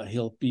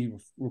he'll be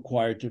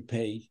required to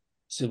pay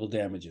civil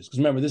damages. Because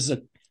remember, this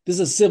is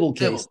a civil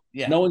case.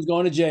 Yeah. No one's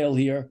going to jail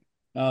here.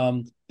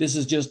 This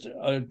is just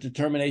a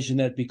determination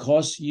that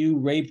because you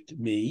raped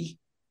me,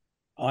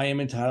 I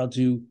am entitled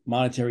to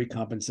monetary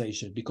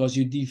compensation. Because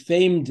you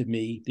defamed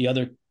me, the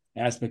other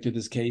aspect of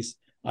this case,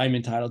 I'm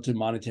entitled to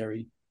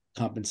monetary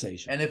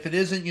compensation. And if it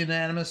isn't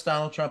unanimous,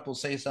 Donald Trump will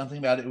say something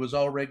about it was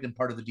all rigged and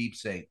part of the deep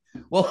state.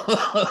 Well,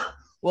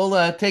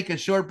 we'll take a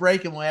short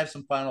break and we'll have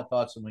some final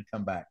thoughts when we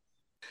come back.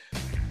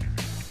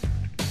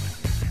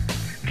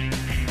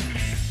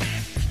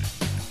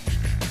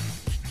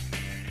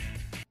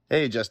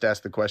 Hey, Just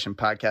Ask the Question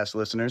podcast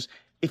listeners.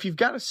 If you've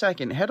got a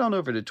second, head on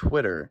over to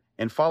Twitter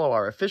and follow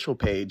our official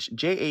page,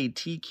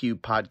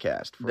 JATQ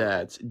Podcast.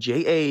 That's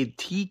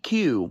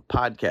JATQ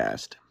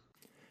Podcast.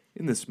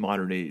 In this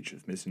modern age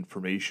of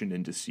misinformation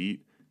and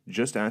deceit,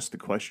 Just Ask the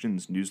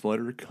Questions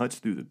newsletter cuts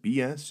through the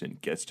BS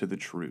and gets to the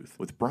truth,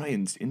 with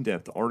Brian's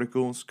in-depth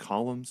articles,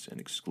 columns,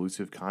 and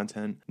exclusive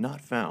content not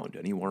found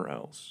anywhere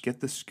else. Get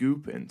the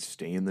scoop and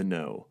stay in the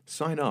know.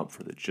 Sign up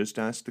for the Just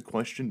Ask the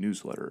Question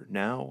newsletter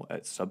now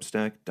at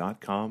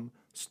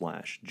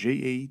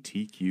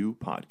substack.com/JATQ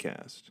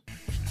podcast.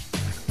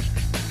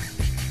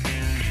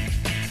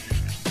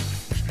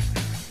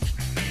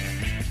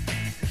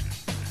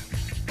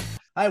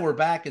 Hi, we're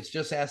back. It's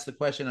Just Ask the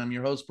Question. I'm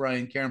your host,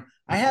 Brian Karam.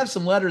 I have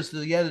some letters to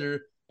the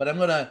editor, but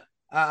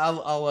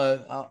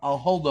I'll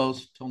hold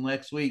those till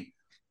next week,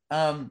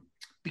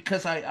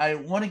 because I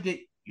want to get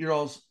your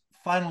all's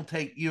final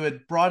take. You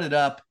had brought it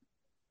up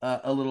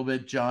a little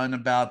bit, John,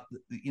 about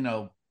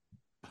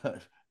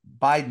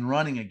Biden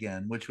running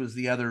again, which was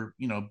the other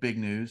big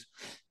news.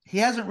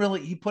 He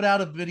put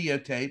out a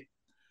videotape.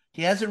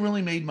 He hasn't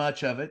really made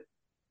much of it.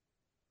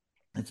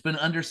 It's been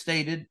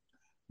understated.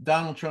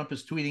 Donald Trump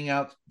is tweeting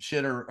out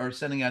shit or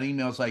sending out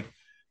emails like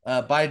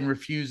Biden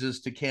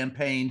refuses to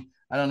campaign.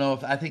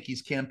 I think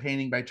he's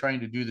campaigning by trying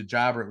to do the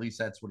job, or at least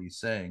that's what he's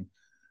saying.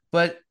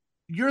 But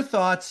your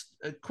thoughts,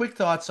 quick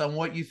thoughts on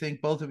what you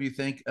think, both of you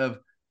think of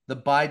the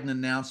Biden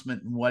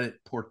announcement and what it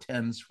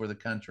portends for the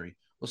country.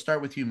 We'll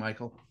start with you,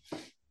 Michael.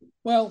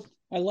 Well,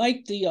 I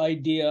like the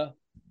idea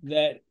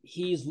that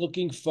he's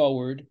looking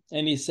forward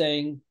and he's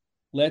saying,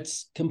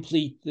 let's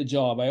complete the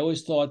job. I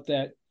always thought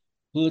that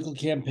political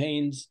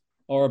campaigns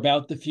are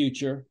about the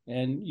future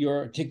and your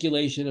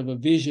articulation of a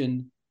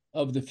vision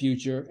of the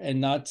future and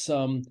not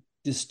some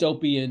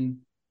dystopian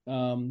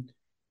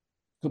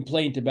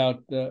complaint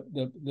about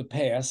the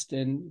past.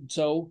 And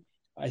so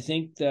I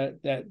think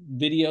that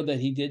video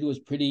that he did was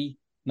pretty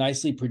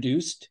nicely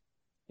produced.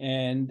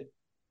 And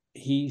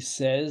he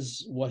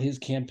says what his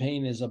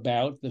campaign is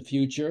about: the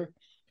future,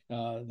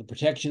 the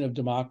protection of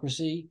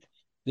democracy,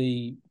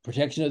 the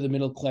protection of the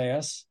middle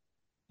class,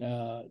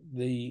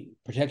 the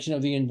protection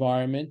of the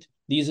environment.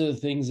 These are the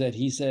things that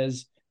he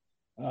says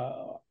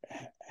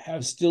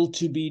have still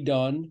to be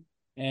done,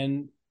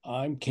 and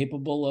I'm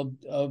capable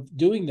of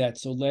doing that.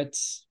 So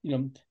let's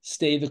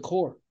stay the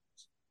course.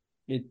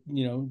 It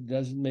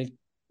doesn't make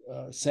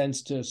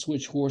sense to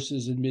switch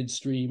horses in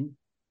midstream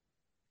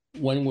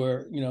when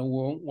we're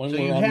when so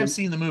we're you on have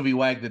seen the movie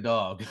Wag the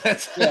Dog.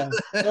 That's yeah.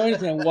 So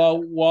anything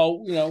while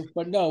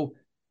but no,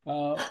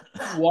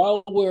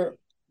 while we're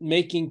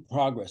making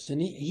progress,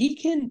 and he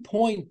can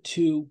point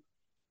to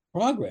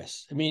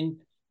progress. I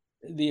mean,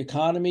 the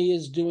economy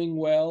is doing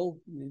well.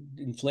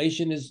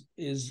 Inflation is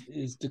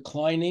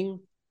declining.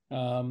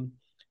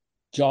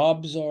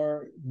 Jobs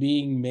are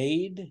being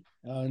made.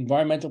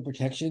 Environmental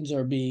protections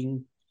are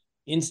being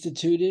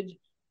instituted.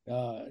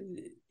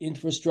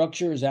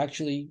 Infrastructure is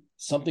actually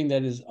something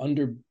that is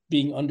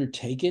being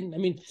undertaken. I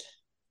mean,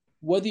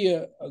 whether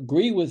you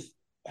agree with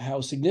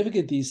how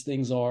significant these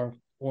things are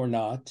or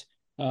not,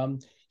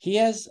 he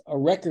has a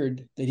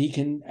record that he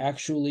can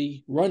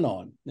actually run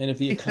on. And if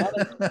the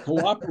economy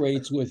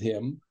cooperates with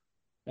him,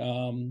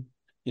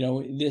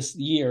 this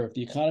year, if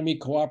the economy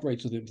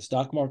cooperates with him, the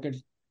stock market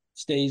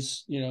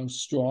stays,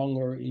 strong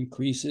or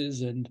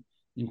increases, and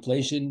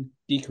inflation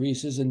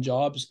decreases, and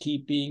jobs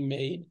keep being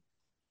made,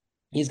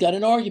 he's got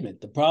an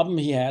argument. The problem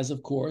he has,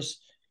 of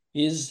course,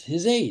 is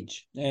his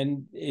age.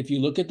 And if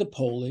you look at the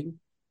polling,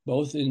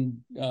 both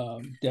in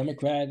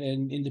Democrat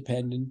and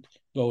independent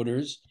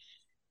voters,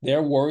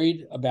 they're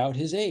worried about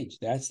his age.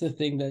 That's the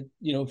thing that,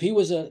 if he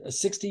was a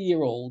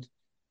 60-year-old,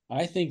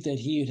 I think that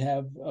he would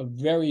have a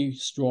very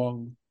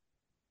strong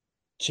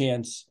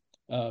chance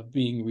of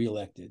being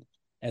reelected.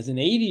 As an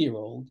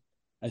 80-year-old,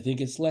 I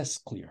think it's less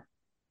clear.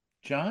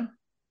 John?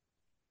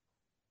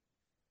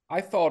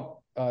 I thought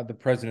the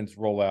president's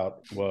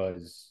rollout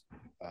was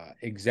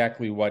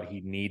exactly what he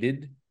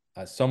needed.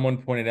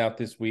 Someone pointed out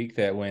this week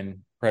that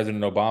when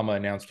President Obama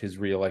announced his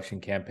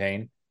reelection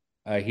campaign,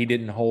 he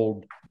didn't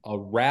hold a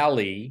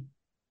rally.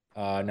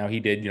 Now he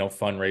did,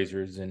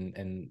 fundraisers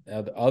and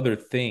other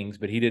things,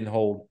 but he didn't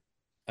hold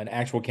an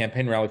actual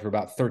campaign rally for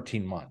about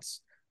 13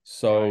 months.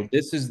 So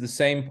This is the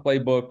same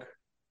playbook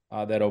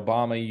that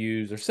Obama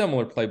used, or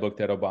similar playbook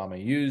that Obama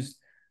used.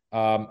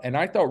 And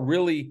I thought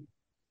really,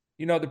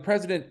 the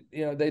president,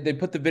 they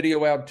put the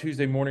video out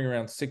Tuesday morning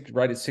around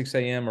right at 6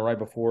 a.m. or right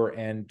before.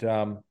 And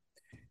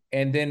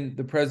then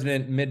the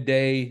president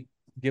midday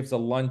gives a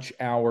lunch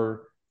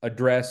hour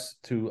address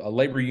to a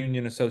labor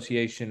union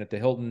association at the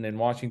Hilton in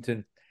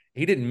Washington.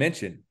 He didn't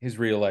mention his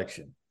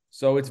reelection.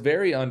 So it's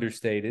very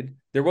understated.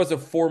 There was a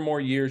 4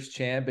 more years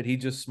chant, but he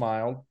just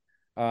smiled.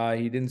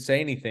 He didn't say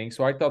anything.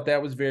 So I thought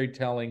that was very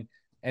telling.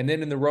 And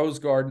then in the Rose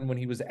Garden, when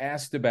he was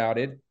asked about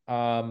it,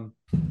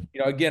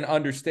 again,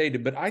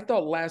 understated. But I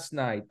thought last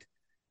night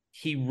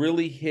he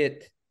really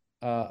hit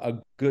a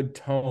good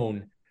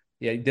tone.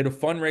 Yeah, he did a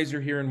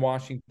fundraiser here in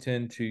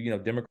Washington to,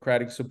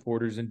 Democratic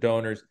supporters and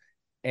donors.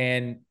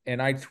 And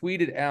I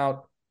tweeted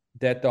out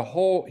that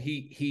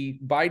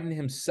Biden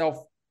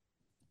himself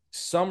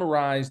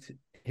summarized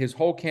his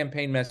whole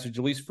campaign message,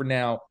 at least for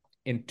now,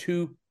 in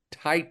two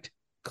tight,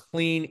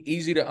 clean,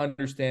 easy to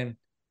understand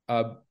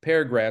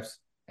paragraphs.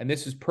 And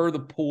this is per the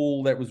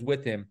pool that was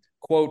with him.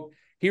 Quote,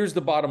 here's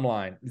the bottom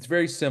line. It's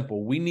very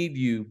simple. We need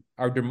you.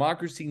 Our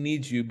democracy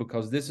needs you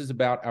because this is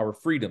about our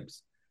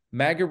freedoms.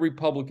 MAGA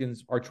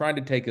Republicans are trying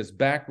to take us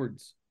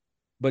backwards,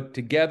 but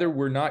together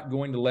we're not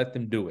going to let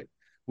them do it.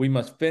 We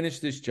must finish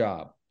this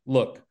job.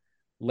 Look,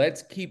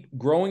 let's keep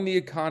growing the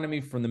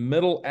economy from the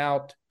middle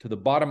out to the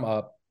bottom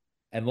up,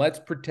 and let's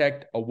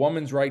protect a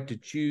woman's right to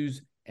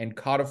choose and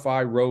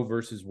codify Roe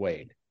versus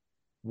Wade.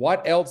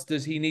 What else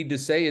does he need to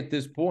say at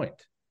this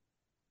point?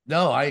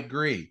 No, I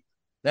agree.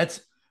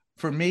 That's,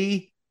 for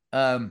me,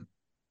 at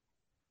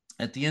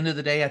the end of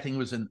the day, I think it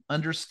was an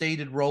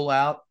understated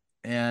rollout,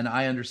 and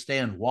I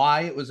understand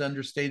why it was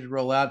understated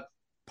rollout.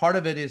 Part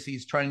of it is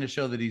he's trying to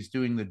show that he's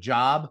doing the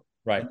job,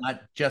 right, and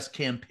not just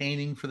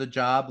campaigning for the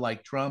job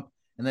like Trump,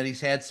 and that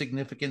he's had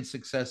significant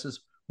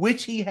successes,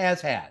 which he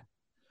has had.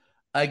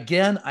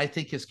 Again, I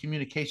think his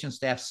communication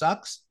staff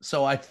sucks.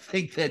 So I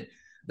think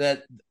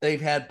that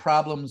they've had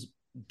problems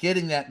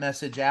getting that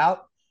message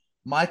out.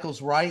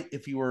 Michael's right.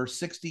 If he were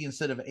 60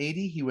 instead of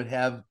 80, he would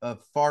have a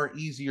far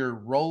easier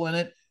role in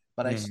it.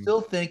 But I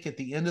still think at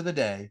the end of the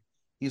day,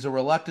 he's a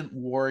reluctant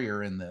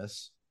warrior in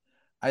this.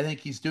 I think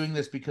he's doing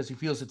this because he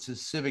feels it's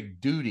his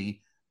civic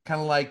duty,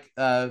 kind of like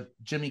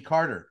Jimmy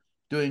Carter,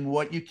 doing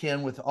what you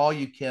can with all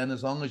you can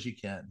as long as you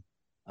can.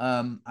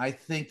 I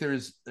think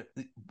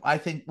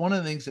one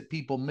of the things that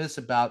people miss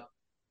about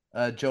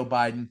Joe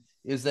Biden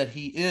is that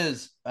he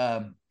has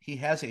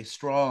a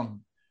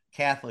strong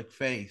Catholic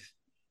faith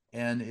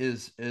and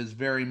is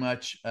very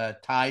much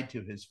tied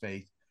to his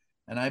faith.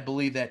 And I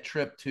believe that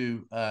trip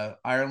to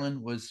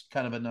Ireland was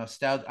kind of a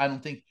nostalgia. I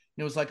don't think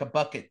it was like a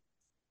bucket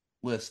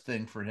list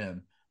thing for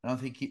him. I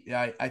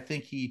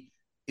think he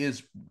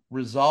is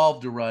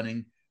resolved to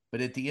running,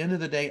 but at the end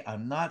of the day,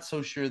 I'm not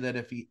so sure that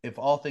if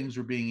all things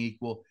were being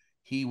equal,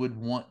 he would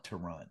want to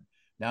run.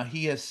 Now,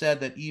 he has said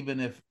that even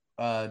if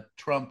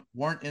Trump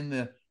weren't in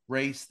the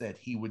race, that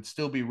he would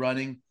still be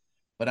running.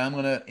 But I'm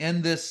going to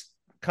end this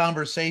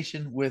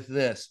conversation with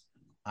this.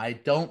 I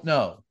don't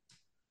know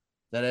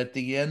that at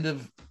the end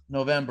of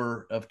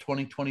November of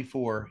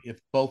 2024, if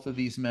both of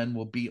these men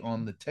will be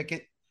on the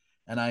ticket.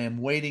 And I am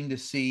waiting to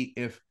see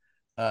if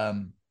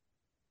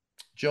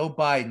Joe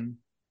Biden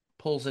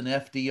pulls an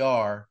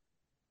FDR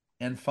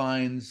and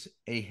finds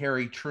a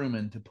Harry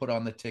Truman to put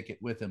on the ticket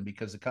with him,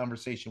 because the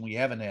conversation we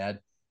haven't had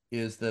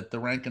is that the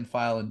rank and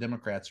file and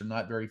Democrats are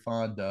not very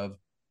fond of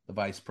the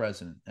vice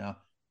president. Now,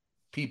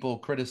 people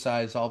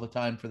criticize all the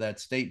time for that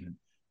statement,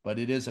 but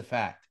it is a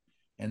fact.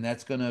 And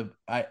that's going to,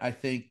 I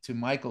think, to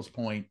Michael's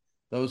point,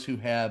 those who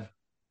have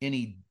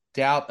any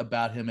doubt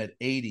about him at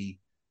 80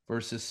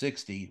 versus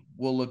 60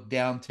 will look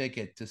down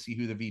ticket to see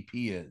who the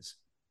VP is.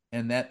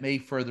 And that may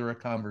further a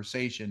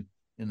conversation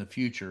in the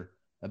future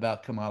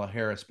about Kamala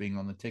Harris being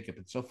on the ticket.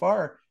 But so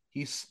far,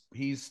 he's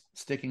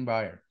sticking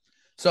by her.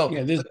 So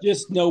yeah, there's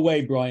just no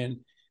way, Brian,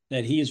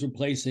 that he is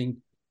replacing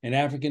an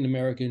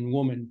African-American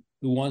woman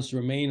who wants to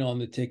remain on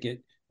the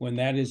ticket when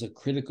that is a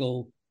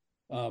critical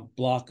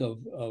block of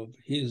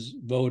his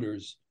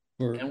voters.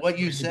 And what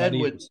you said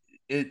would,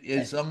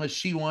 as long as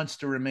she wants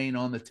to remain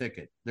on the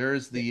ticket,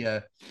 there's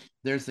the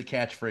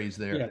catchphrase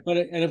there. Yeah, but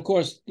and of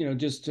course,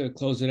 just to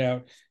close it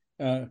out,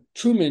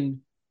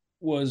 Truman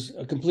was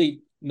a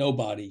complete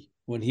nobody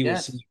when he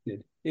was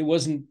selected. It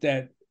wasn't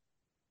that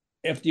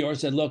FDR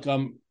said, "Look,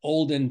 I'm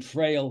old and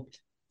frail.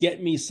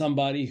 Get me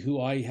somebody who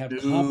I have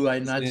confidence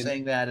I'm not in."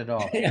 saying that at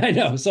all. I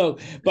know. So,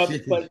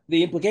 but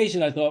the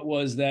implication I thought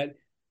was that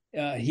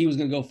he was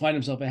going to go find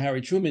himself a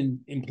Harry Truman,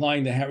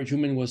 implying that Harry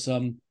Truman was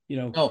some,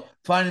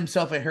 find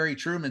himself a Harry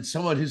Truman,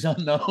 someone who's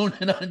unknown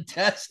and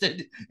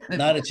untested.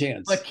 Not a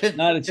chance. But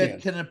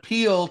can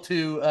appeal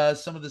to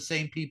some of the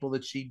same people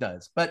that she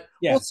does. But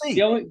we'll see.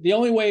 The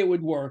only way it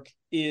would work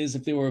is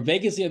if there were a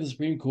vacancy on the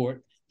Supreme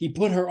Court. He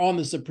put her on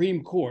the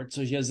Supreme Court,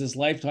 so she has this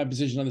lifetime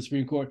position on the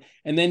Supreme Court,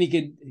 and then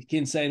he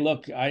can say,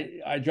 "Look,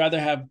 I'd rather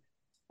have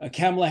a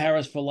Kamala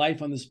Harris for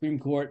life on the Supreme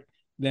Court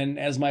than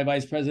as my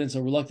vice president.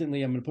 So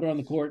reluctantly, I'm going to put her on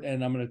the court,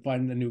 and I'm going to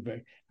find a new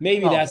pick."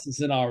 Maybe that's the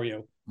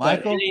scenario.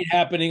 Michael, but it ain't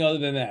happening other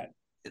than that.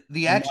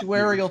 The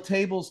actuarial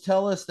tables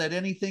tell us that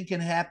anything can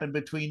happen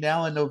between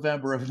now and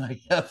November of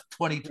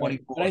 2024.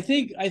 Right. But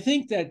I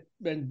think that,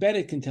 and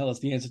Bennett can tell us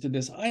the answer to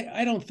this.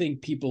 I don't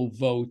think people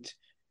vote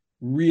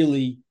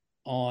really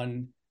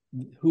on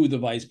who the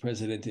vice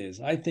president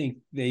is. I think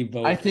they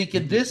vote. I think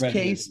in this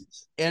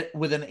case,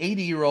 with an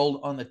 80-year-old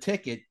on the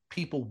ticket,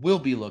 people will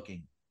be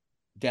looking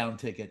down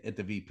ticket at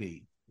the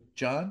VP.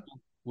 John?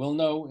 We'll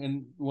know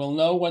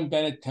when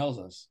Bennett tells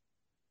us.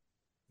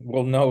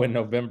 We'll know in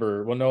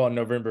November. We'll know on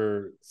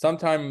November,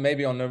 sometime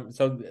maybe on November.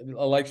 So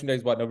election day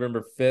is what,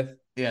 November 5th?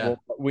 Yeah.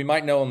 We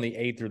might know on the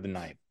 8th or the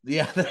 9th.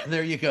 Yeah,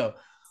 there you go.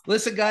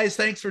 Listen, guys,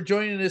 thanks for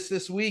joining us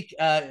this week.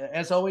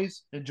 As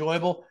always,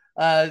 enjoyable.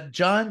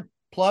 John,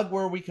 plug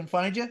where we can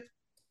find you.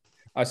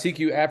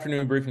 CQ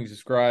afternoon briefing,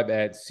 subscribe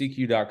at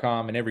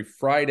CQ.com, and every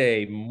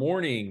Friday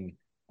morning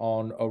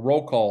on a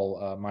roll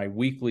call, my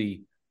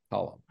weekly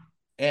column.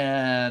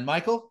 And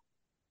Michael?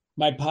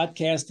 My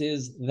podcast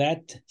is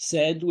That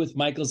Said with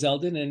Michael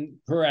Zeldin. And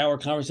per our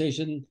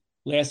conversation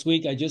last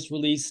week, I just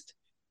released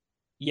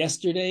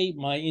yesterday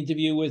my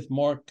interview with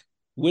Mark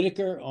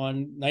Whitaker on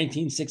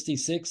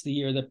 1966, the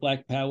year that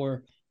Black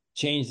Power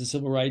changed the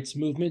civil rights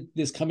movement.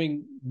 This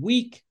coming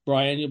week,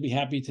 Brian, you'll be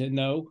happy to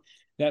know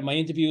that my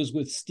interview is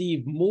with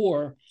Steve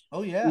Moore.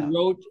 Oh, yeah. Who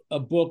wrote a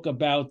book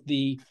about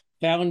the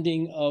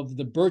founding of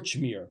the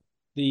Birchmere,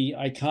 the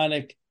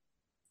iconic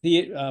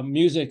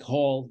music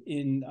hall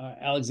in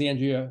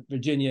Alexandria,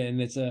 Virginia.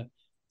 And it's a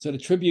sort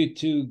of tribute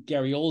to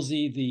Gary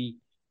Olsey, the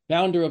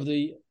founder of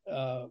the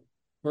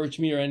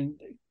Birchmere, and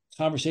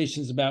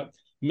conversations about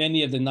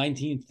many of the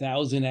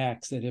 19,000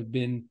 acts that have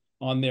been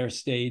on their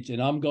stage.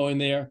 And I'm going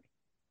there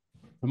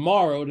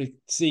tomorrow to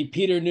see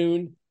Peter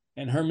Noon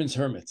and Herman's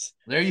Hermits.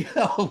 There you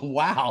go.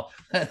 Wow.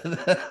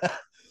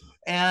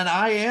 And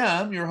I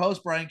am your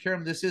host, Brian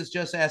Karam. This is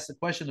Just Ask the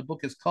Question. The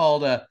book is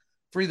called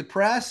Free the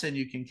Press, and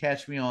you can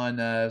catch me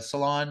on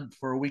Salon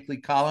for a weekly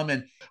column,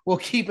 and we'll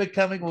keep it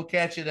coming. We'll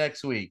catch you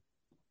next week.